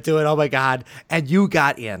all gotta do it! Oh my God!" And you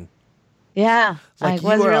got in. Yeah, Like, I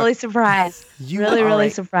was you are- really surprised. Really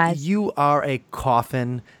surprised. You are a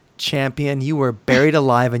coffin champion. You were buried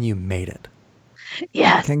alive and you made it.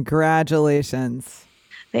 Yes. Congratulations.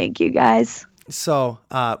 Thank you, guys. So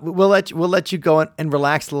we'll let you go and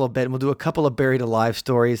relax a little bit, and we'll do a couple of buried alive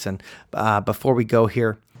stories and before we go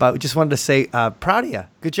here. But we just wanted to say, proud of you.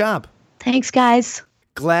 Good job. Thanks, guys.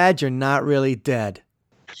 Glad you're not really dead.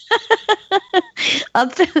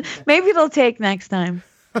 Maybe it'll take next time.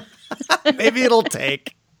 Maybe it'll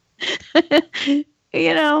take. Do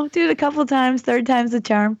it a couple times. Third time's the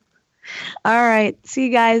charm. All right. See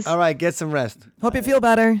you guys. All right, get some rest. Hope you feel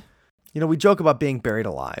better. We joke about being buried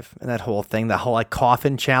alive and that whole thing, that whole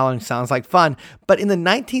coffin challenge sounds like fun. But in the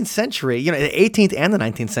 19th century, the 18th and the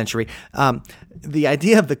 19th century, the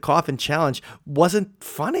idea of the coffin challenge wasn't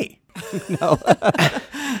funny. No.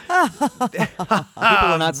 People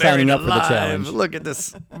are not signing up for the challenge. Look at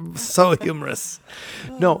this. So humorous.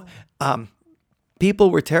 No,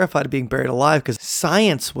 people were terrified of being buried alive because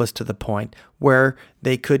science was to the point where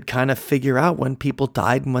they could kind of figure out when people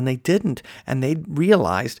died and when they didn't. And they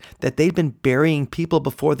realized that they'd been burying people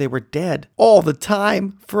before they were dead all the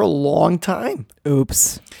time for a long time.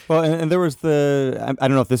 Oops. Well, and there was I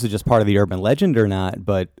don't know if this is just part of the urban legend or not,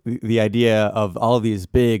 but the idea of all of these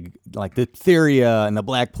big, like diphtheria and the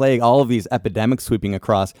Black Plague, all of these epidemics sweeping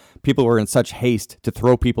across, people were in such haste to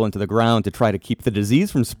throw people into the ground to try to keep the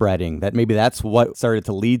disease from spreading that maybe that's what started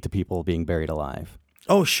to lead to people being buried alive.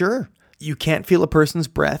 Oh, sure. You can't feel a person's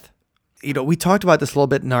breath. We talked about this a little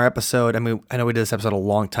bit in our episode. I mean, I know we did this episode a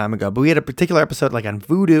long time ago, but we had a particular episode like on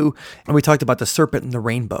voodoo, and we talked about the serpent and the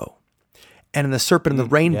rainbow. And in the serpent and the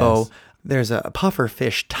rainbow, yes. There's a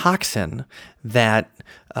pufferfish toxin that,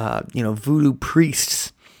 voodoo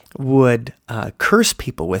priests would curse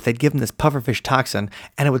people with. They'd give them this pufferfish toxin,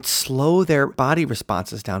 and it would slow their body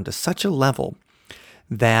responses down to such a level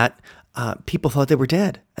that people thought they were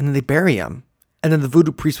dead, and then they bury them. And then the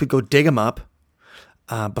voodoo priest would go dig them up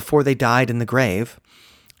before they died in the grave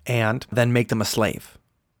and then make them a slave.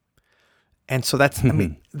 And so that's,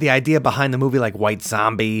 the idea behind the movie like White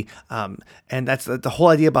Zombie. And that's the whole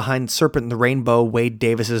idea behind Serpent and the Rainbow, Wade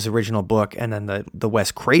Davis's original book. And then the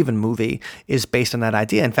Wes Craven movie is based on that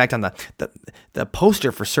idea. In fact, on the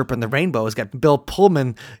poster for Serpent and the Rainbow has got Bill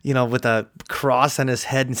Pullman, with a cross on his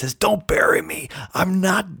head and says, "Don't bury me. I'm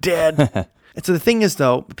not dead." And so the thing is,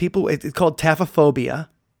 though, it's called taphophobia.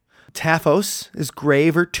 Taphos is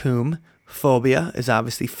grave or tomb. Phobia is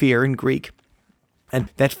obviously fear in Greek. And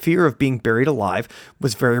that fear of being buried alive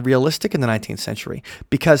was very realistic in the 19th century.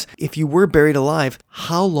 Because if you were buried alive,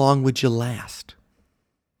 how long would you last?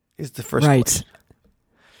 Is the first question.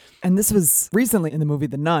 And this was recently in the movie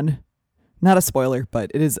The Nun. Not a spoiler, but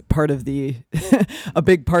it is part of the a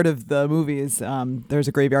big part of the movie is there's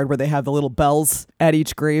a graveyard where they have the little bells at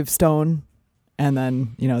each gravestone. And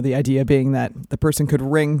then, the idea being that the person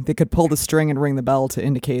they could pull the string and ring the bell to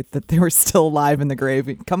indicate that they were still alive in the grave.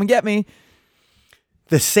 Come and get me.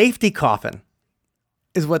 The safety coffin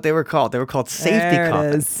is what they were called. They were called safety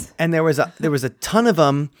coffins. And there was a ton of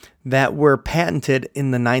them that were patented in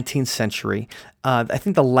the 19th century. I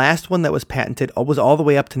think the last one that was patented was all the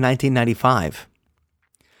way up to 1995.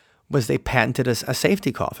 Was they patented a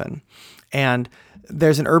safety coffin. And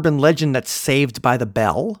there's an urban legend that's saved by the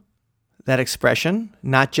bell. That expression,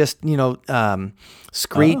 not just,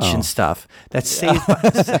 screech and stuff. That's saved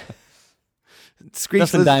by... Screech.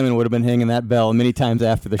 Dustin Diamond would have been hanging that bell many times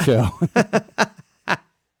after the show.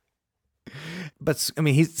 But,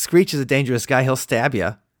 Screech is a dangerous guy. He'll stab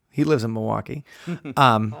you. He lives in Milwaukee.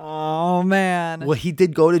 Oh, man. Well, he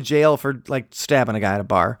did go to jail for, stabbing a guy at a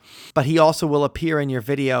bar. But he also will appear in your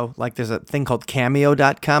video. There's a thing called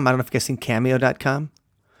Cameo.com. I don't know if you guys seen Cameo.com.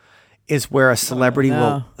 Is where a celebrity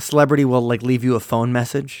will leave you a phone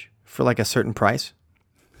message for a certain price.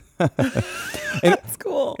 That's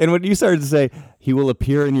cool. And when you started to say he will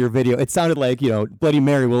appear in your video, it sounded like Bloody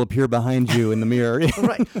Mary will appear behind you in the mirror.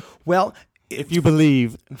 Right. Well, if you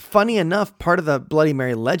believe. Funny enough, part of the Bloody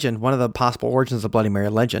Mary legend, one of the possible origins of the Bloody Mary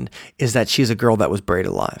legend, is that she's a girl that was buried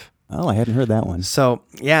alive. Oh, I hadn't heard that one. So,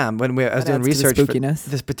 yeah, when I was doing research for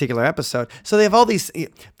this particular episode, so they have all these,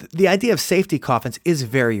 the idea of safety coffins is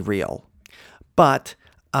very real, but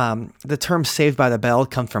the term saved by the bell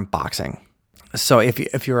comes from boxing. So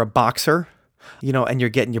if you're a boxer, and you're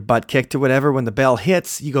getting your butt kicked or whatever, when the bell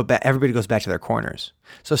hits, you go back, everybody goes back to their corners.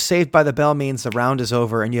 So saved by the bell means the round is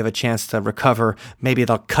over and you have a chance to recover. Maybe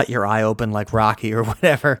they'll cut your eye open like Rocky or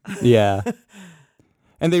whatever. Yeah.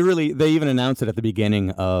 And they even announce it at the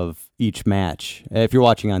beginning of each match. If you're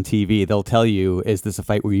watching on TV, they'll tell you, is this a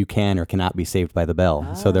fight where you can or cannot be saved by the bell?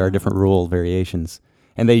 Oh. So there are different rule variations.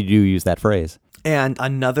 And they do use that phrase. And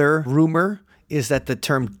another rumor is that the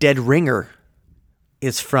term dead ringer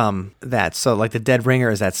is from that. So the dead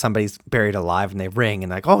ringer is that somebody's buried alive and they ring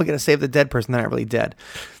and we got to save the dead person. They're not really dead.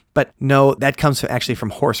 But no, that comes actually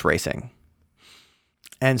from horse racing.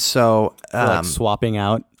 And so... swapping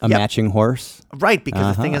out a matching horse? Right,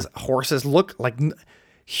 because the thing is, horses look like...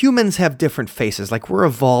 Humans have different faces. We're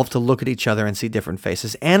evolved to look at each other and see different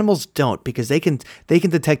faces. Animals don't, because they can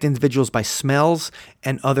detect individuals by smells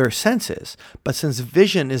and other senses. But since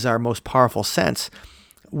vision is our most powerful sense,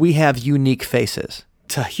 we have unique faces.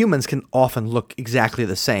 Humans can often look exactly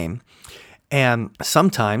the same. And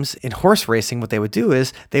sometimes in horse racing, what they would do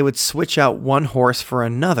is they would switch out one horse for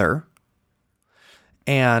another.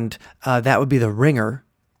 And that would be the ringer,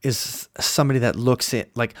 is somebody that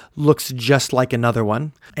looks just like another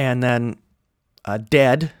one. And then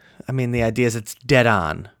dead, the idea is it's dead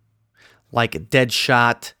on. Like dead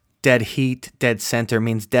shot, dead heat, dead center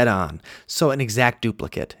means dead on. So an exact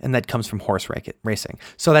duplicate, and that comes from horse racing.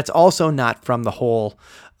 So that's also not from the whole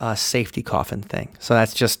safety coffin thing. So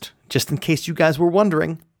that's just in case you guys were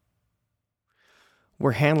wondering.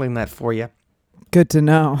 We're handling that for you. Good to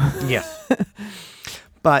know. Yeah.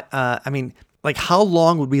 But, how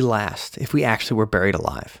long would we last if we actually were buried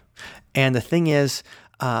alive? And the thing is,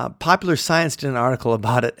 Popular Science did an article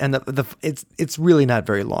about it, and it's really not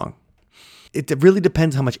very long. It really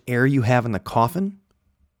depends how much air you have in the coffin.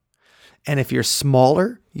 And if you're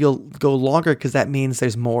smaller, you'll go longer because that means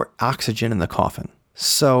there's more oxygen in the coffin.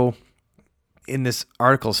 So in this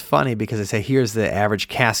article is funny because they say, here's the average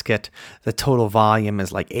casket. The total volume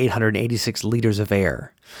is 886 liters of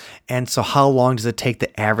air. And so how long does it take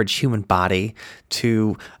the average human body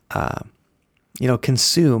to,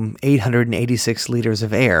 consume 886 liters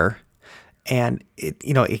of air? And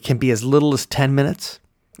it can be as little as 10 minutes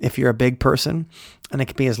if you're a big person, and it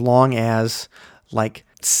can be as long as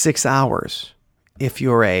 6 hours if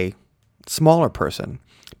you're a smaller person.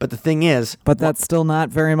 But the thing is... But that's still not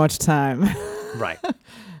very much time. Right.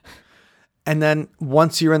 And then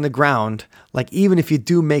once you're in the ground, even if you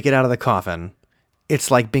do make it out of the coffin, it's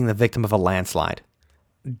like being the victim of a landslide.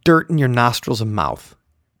 Dirt in your nostrils and mouth.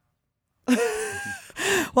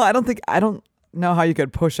 Well, I don't know how you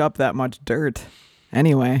could push up that much dirt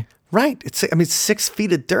anyway. Right. It's 6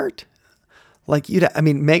 feet of dirt.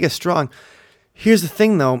 Mega strong. Here's the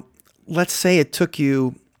thing, though. Let's say it took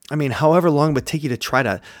you, however long it would take you to try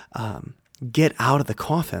to get out of the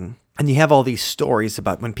coffin. And you have all these stories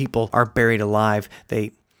about when people are buried alive,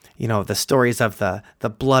 the stories of the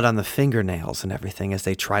blood on the fingernails and everything as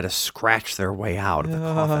they try to scratch their way out of the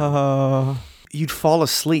coffin. You'd fall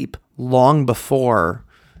asleep long before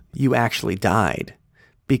you actually died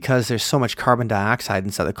because there's so much carbon dioxide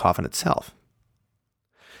inside the coffin itself.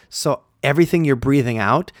 So everything you're breathing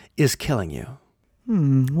out is killing you.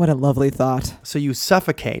 What a lovely thought. So you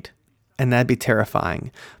suffocate, and that'd be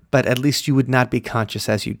terrifying. But at least you would not be conscious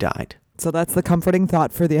as you died. So that's the comforting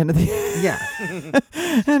thought for the end of the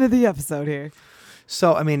end of the episode here.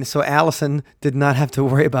 So Allison did not have to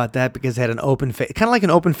worry about that because it had an open face, kind of like an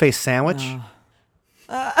open face sandwich.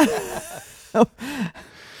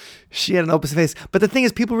 She had an open face. But the thing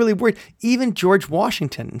is, people really worried. Even George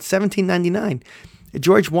Washington in 1799,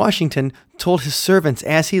 George Washington told his servants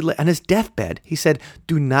as he lay on his deathbed, he said,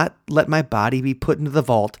 "Do not let my body be put into the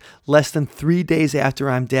vault less than 3 days after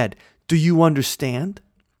I'm dead. Do you understand?"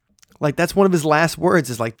 Like, that's one of his last words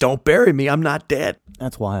is like, "Don't bury me. I'm not dead."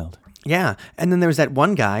 That's wild. Yeah. And then there's that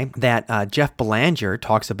one guy that Jeff Belanger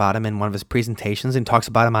talks about him in one of his presentations and talks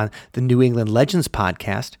about him on the New England Legends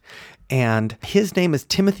podcast. And his name is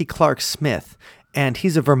Timothy Clark Smith. And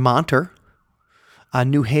he's a Vermonter,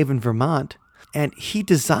 New Haven, Vermont. And he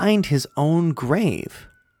designed his own grave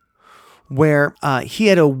where he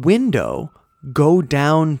had a window go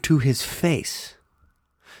down to his face.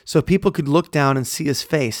 So people could look down and see his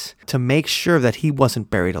face to make sure that he wasn't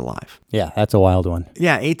buried alive. Yeah, that's a wild one.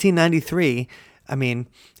 Yeah, 1893. I mean,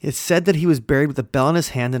 it's said that he was buried with a bell in his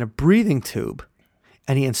hand and a breathing tube.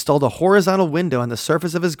 And he installed a horizontal window on the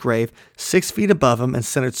surface of his grave 6 feet above him and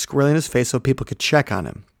centered squarely in his face so people could check on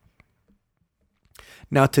him.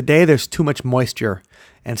 Now, today there's too much moisture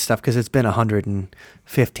and stuff because it's been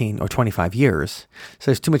 115 or 25 years.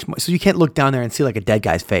 So there's too much. So you can't look down there and see like a dead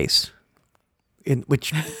guy's face. In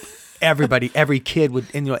which every kid would,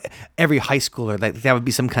 and every high schooler, that would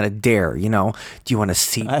be some kind of dare, Do you want to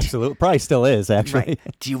see? Absolutely, probably still is actually. Right.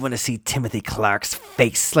 Do you want to see Timothy Clark's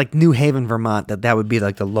face? Like New Haven, Vermont, that would be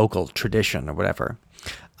like the local tradition or whatever.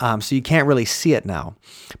 So you can't really see it now,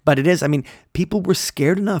 but it is. I mean, people were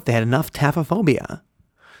scared enough; they had enough taphophobia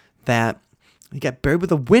that he got buried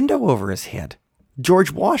with a window over his head.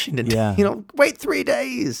 George Washington, wait 3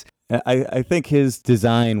 days. I think his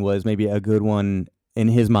design was maybe a good one in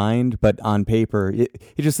his mind, but on paper,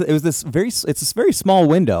 it's this very small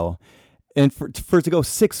window, and for it to go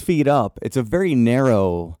 6 feet up, it's a very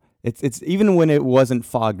narrow. It's even when it wasn't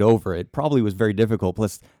fogged over, it probably was very difficult.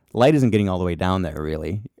 Plus, light isn't getting all the way down there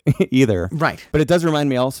really either. Right. But it does remind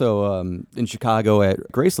me also in Chicago at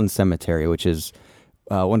Graceland Cemetery, which is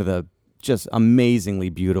one of the just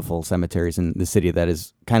amazingly beautiful cemeteries in the city that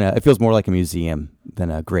is it feels more like a museum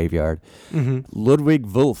than a graveyard. Mm-hmm. Ludwig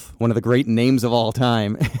Wolf, one of the great names of all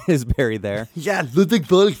time, is buried there. Yeah, Ludwig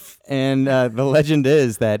Wolf. And the legend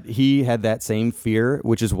is that he had that same fear,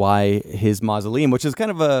 which is why his mausoleum, which is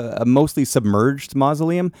kind of a mostly submerged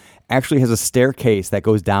mausoleum, actually has a staircase that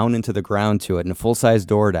goes down into the ground to it and a full-size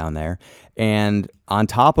door down there. And on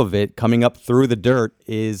top of it, coming up through the dirt,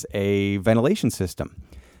 is a ventilation system.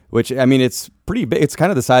 Which, I mean, it's pretty big. It's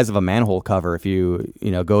kind of the size of a manhole cover if you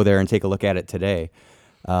go there and take a look at it today.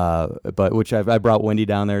 But which I brought Wendy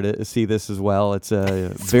down there to see this as well. It's a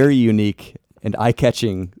very unique and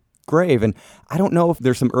eye-catching grave. And I don't know if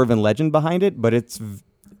there's some urban legend behind it, but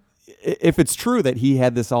if it's true that he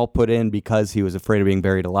had this all put in because he was afraid of being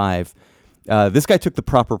buried alive, this guy took the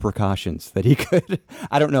proper precautions that he could.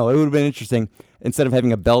 I don't know. It would have been interesting. Instead of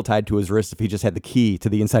having a bell tied to his wrist, if he just had the key to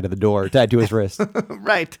the inside of the door tied to his wrist.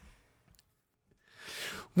 Right.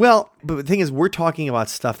 Well, but the thing is, we're talking about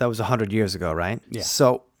stuff that was 100 years ago, right? Yeah.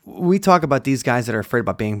 So we talk about these guys that are afraid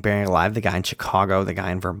about being buried alive, the guy in Chicago, the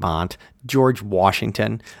guy in Vermont, George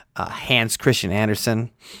Washington, Hans Christian Andersen,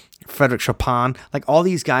 Frederick Chopin, like all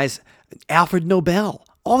these guys, Alfred Nobel.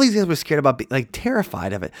 All these guys were scared about,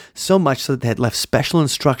 terrified of it, so much so that they had left special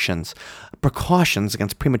instructions, precautions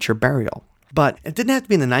against premature burial. But it didn't have to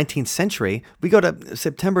be in the 19th century. We go to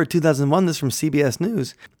September 2001, this is from CBS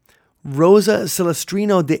News. Rosa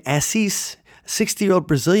Celestrino de Assis, 60-year-old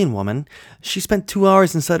Brazilian woman, she spent 2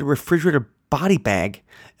 hours inside a refrigerator body bag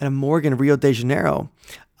at a morgue in Rio de Janeiro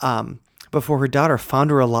before her daughter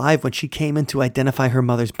found her alive when she came in to identify her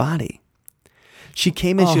mother's body. She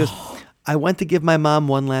came in, she goes, "I went to give my mom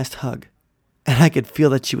one last hug, and I could feel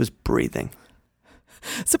that she was breathing."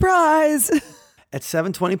 Surprise! At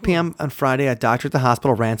 7:20 p.m. on Friday, a doctor at the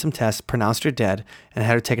hospital ran some tests, pronounced her dead, and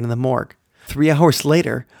had her taken to the morgue. 3 hours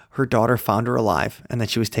later, her daughter found her alive, and then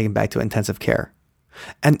she was taken back to intensive care.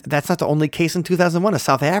 And that's not the only case in 2001. A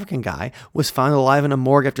South African guy was found alive in a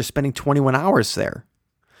morgue after spending 21 hours there.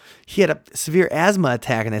 He had a severe asthma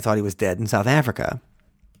attack, and they thought he was dead in South Africa.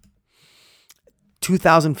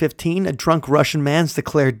 2015, a drunk Russian man's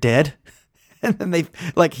declared dead, and then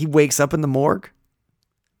he wakes up in the morgue.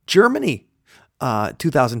 Germany.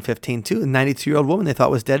 2015 too. A 92-year-old woman they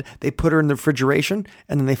thought was dead. They put her in the refrigeration,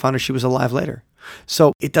 and then they found out she was alive later.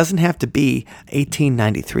 So it doesn't have to be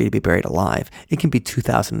 1893 to be buried alive. It can be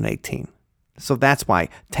 2018. So that's why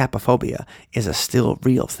tapophobia is a still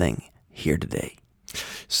real thing here today.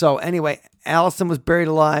 So anyway, Allison was buried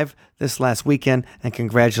alive this last weekend, and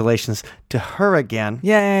congratulations to her again.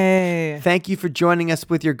 Yay! Thank you for joining us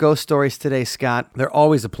with your ghost stories today, Scott. They're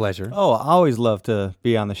always a pleasure. Oh, I always love to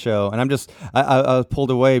be on the show. And I was pulled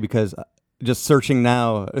away because just searching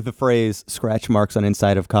now, the phrase scratch marks on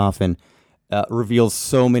inside of coffin reveals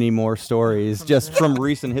so many more stories just from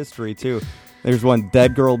recent history, too. There's one,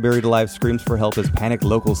 dead girl buried alive screams for help as panicked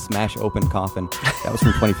locals smash open coffin. That was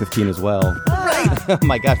from 2015 as well. Right. Oh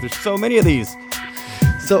my gosh, there's so many of these.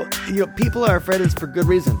 So, people are afraid of this for good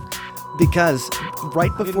reason. Because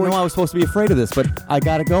right I didn't before... know I was supposed to be afraid of this, but I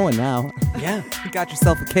got it going now. Yeah. You got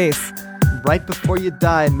yourself a case. Right before you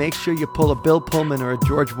die, make sure you pull a Bill Pullman or a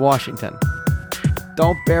George Washington.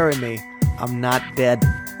 Don't bury me. I'm not dead.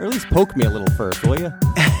 Or at least poke me a little first, will you?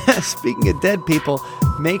 Speaking of dead people,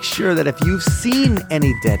 make sure that if you've seen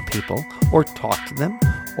any dead people, or talked to them,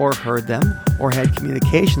 or heard them, or had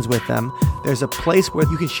communications with them, there's a place where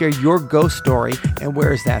you can share your ghost story. And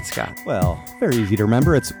where is that, Scott? Well, very easy to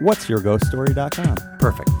remember. It's whatsyourghoststory.com.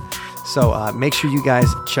 Perfect. So make sure you guys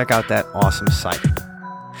check out that awesome site.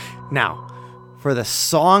 Now, for the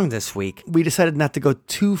song this week, we decided not to go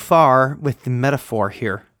too far with the metaphor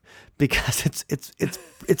here, because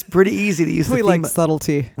it's pretty easy to use the We theme. like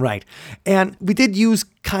subtlety. Right. And we did use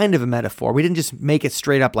kind of a metaphor. We didn't just make it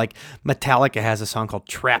straight up like Metallica has a song called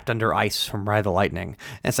Trapped Under Ice from Ride the Lightning.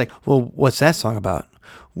 And it's like, well, what's that song about?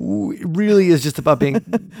 Ooh, it really is just about being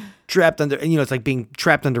trapped under, it's like being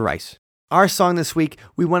trapped under ice. Our song this week,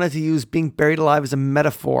 we wanted to use being buried alive as a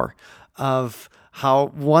metaphor of how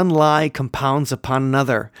one lie compounds upon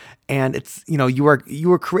another. And it's, you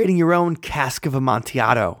are creating your own cask of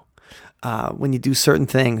Amontillado. When you do certain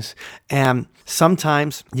things. And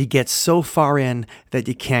sometimes you get so far in that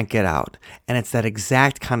you can't get out. And it's that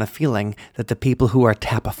exact kind of feeling that the people who are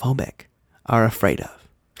tapophobic are afraid of.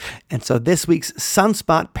 And so this week's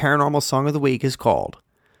Sunspot Paranormal Song of the Week is called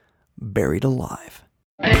Buried Alive.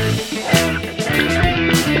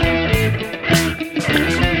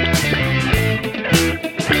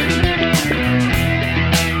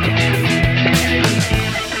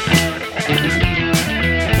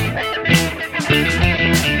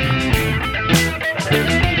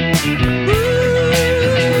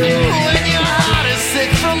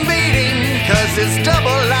 It's double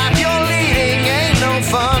life you're leading, ain't no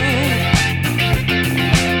fun.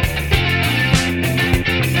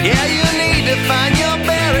 Yeah, you need to find your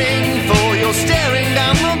bearing, for you're staring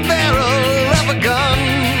down the barrel of a gun.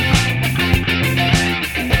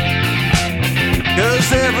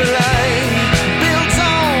 'Cause every life builds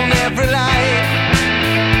on every life.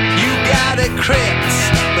 You got a crypt,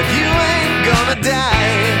 but you ain't gonna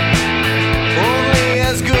die. Only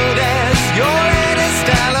as good as your latest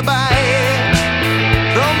alibi.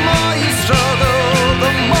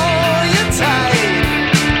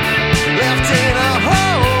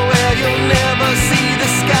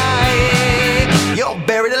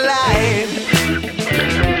 Buried alive.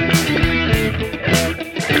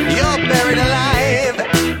 You're buried alive.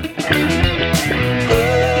 Ooh,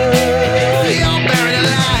 you're buried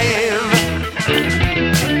alive.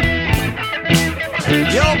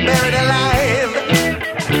 You're buried alive.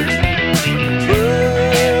 Ooh,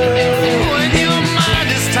 when your mind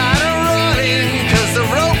is tired of rolling, 'cause the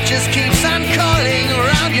rope just keeps on coiling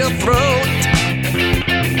around your throat.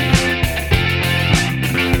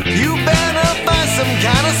 Some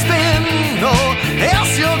kind of spin, or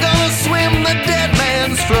else you're gonna swim the dead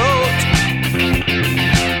man's throat.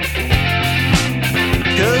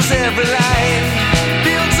 'Cause every life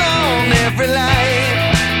builds on every life.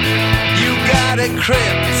 You got a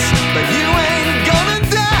crypt, but you ain't gonna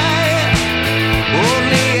die.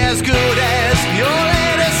 Only as good as your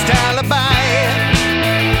latest alibi.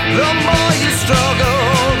 The more you struggle,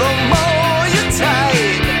 the more you're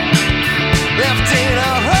tied. Left in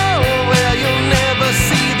a hole where you'll never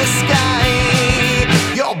see the sky.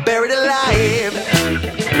 You're buried alive.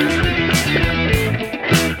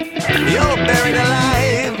 You're buried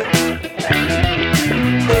alive.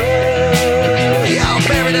 Ooh, you're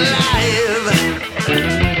buried alive.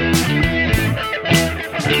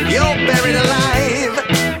 You're buried alive.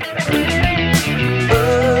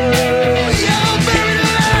 Ooh, you're buried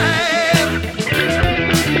alive.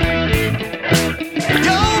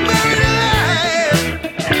 You're buried alive.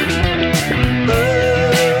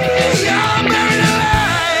 You're buried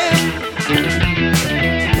alive.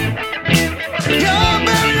 You're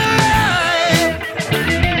buried alive.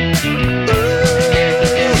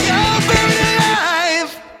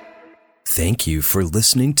 thank you for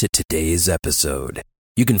listening to today's episode.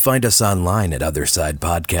 You can find us online at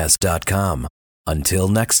othersidepodcast.com. Until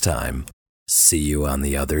next time, see you on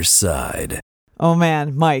the other side. Oh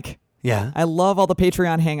man, Mike. Yeah. I love all the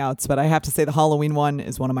Patreon hangouts, but I have to say the Halloween one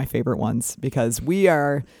is one of my favorite ones because we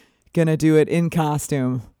are going to do it in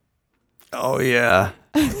costume. Oh, yeah.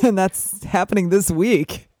 And that's happening this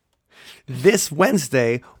week. This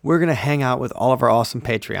Wednesday, we're going to hang out with all of our awesome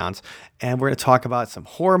Patreons, and we're going to talk about some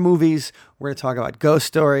horror movies. We're going to talk about ghost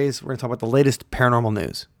stories. We're going to talk about the latest paranormal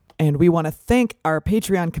news. And we want to thank our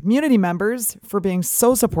Patreon community members for being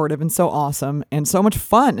so supportive and so awesome and so much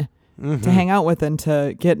fun to hang out with and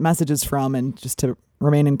to get messages from and just to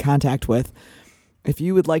remain in contact with. If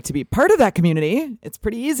you would like to be part of that community, it's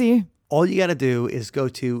pretty easy. All you got to do is go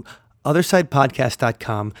to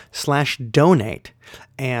othersidepodcast.com/donate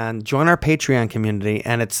and join our Patreon community.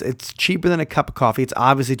 And it's cheaper than a cup of coffee. It's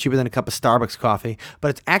obviously cheaper than a cup of Starbucks coffee, but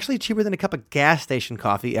it's actually cheaper than a cup of gas station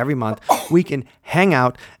coffee every month. We can hang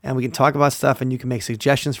out and we can talk about stuff, and you can make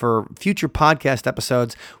suggestions for future podcast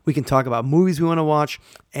episodes. We can talk about movies we want to watch,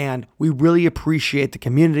 and we really appreciate the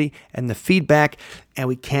community and the feedback. And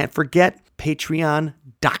we can't forget Patreon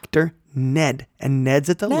Dr. Ned, and Ned's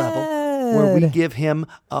at the level where we give him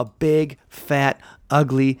a big, fat,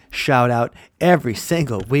 ugly shout out every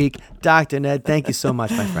single week. Dr. Ned, thank you so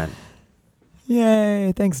much, my friend.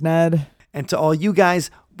 Yay. Thanks, Ned. And to all you guys,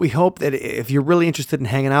 we hope that if you're really interested in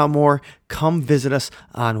hanging out more, come visit us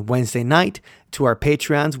on Wednesday night. To our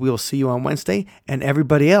Patreons, we will see you on Wednesday. And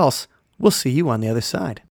everybody else, we'll see you on the other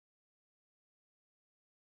side.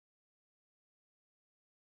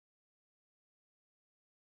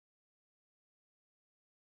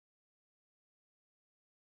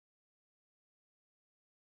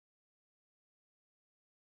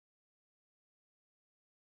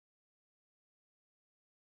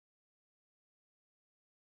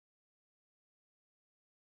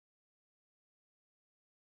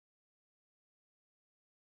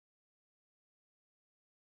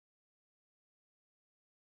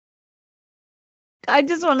 I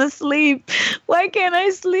just want to sleep. Why can't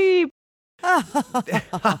I sleep?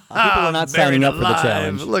 People are not signing up for the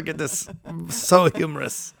challenge. Look at this. So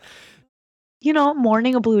humorous.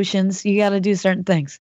 Morning ablutions, you got to do certain things.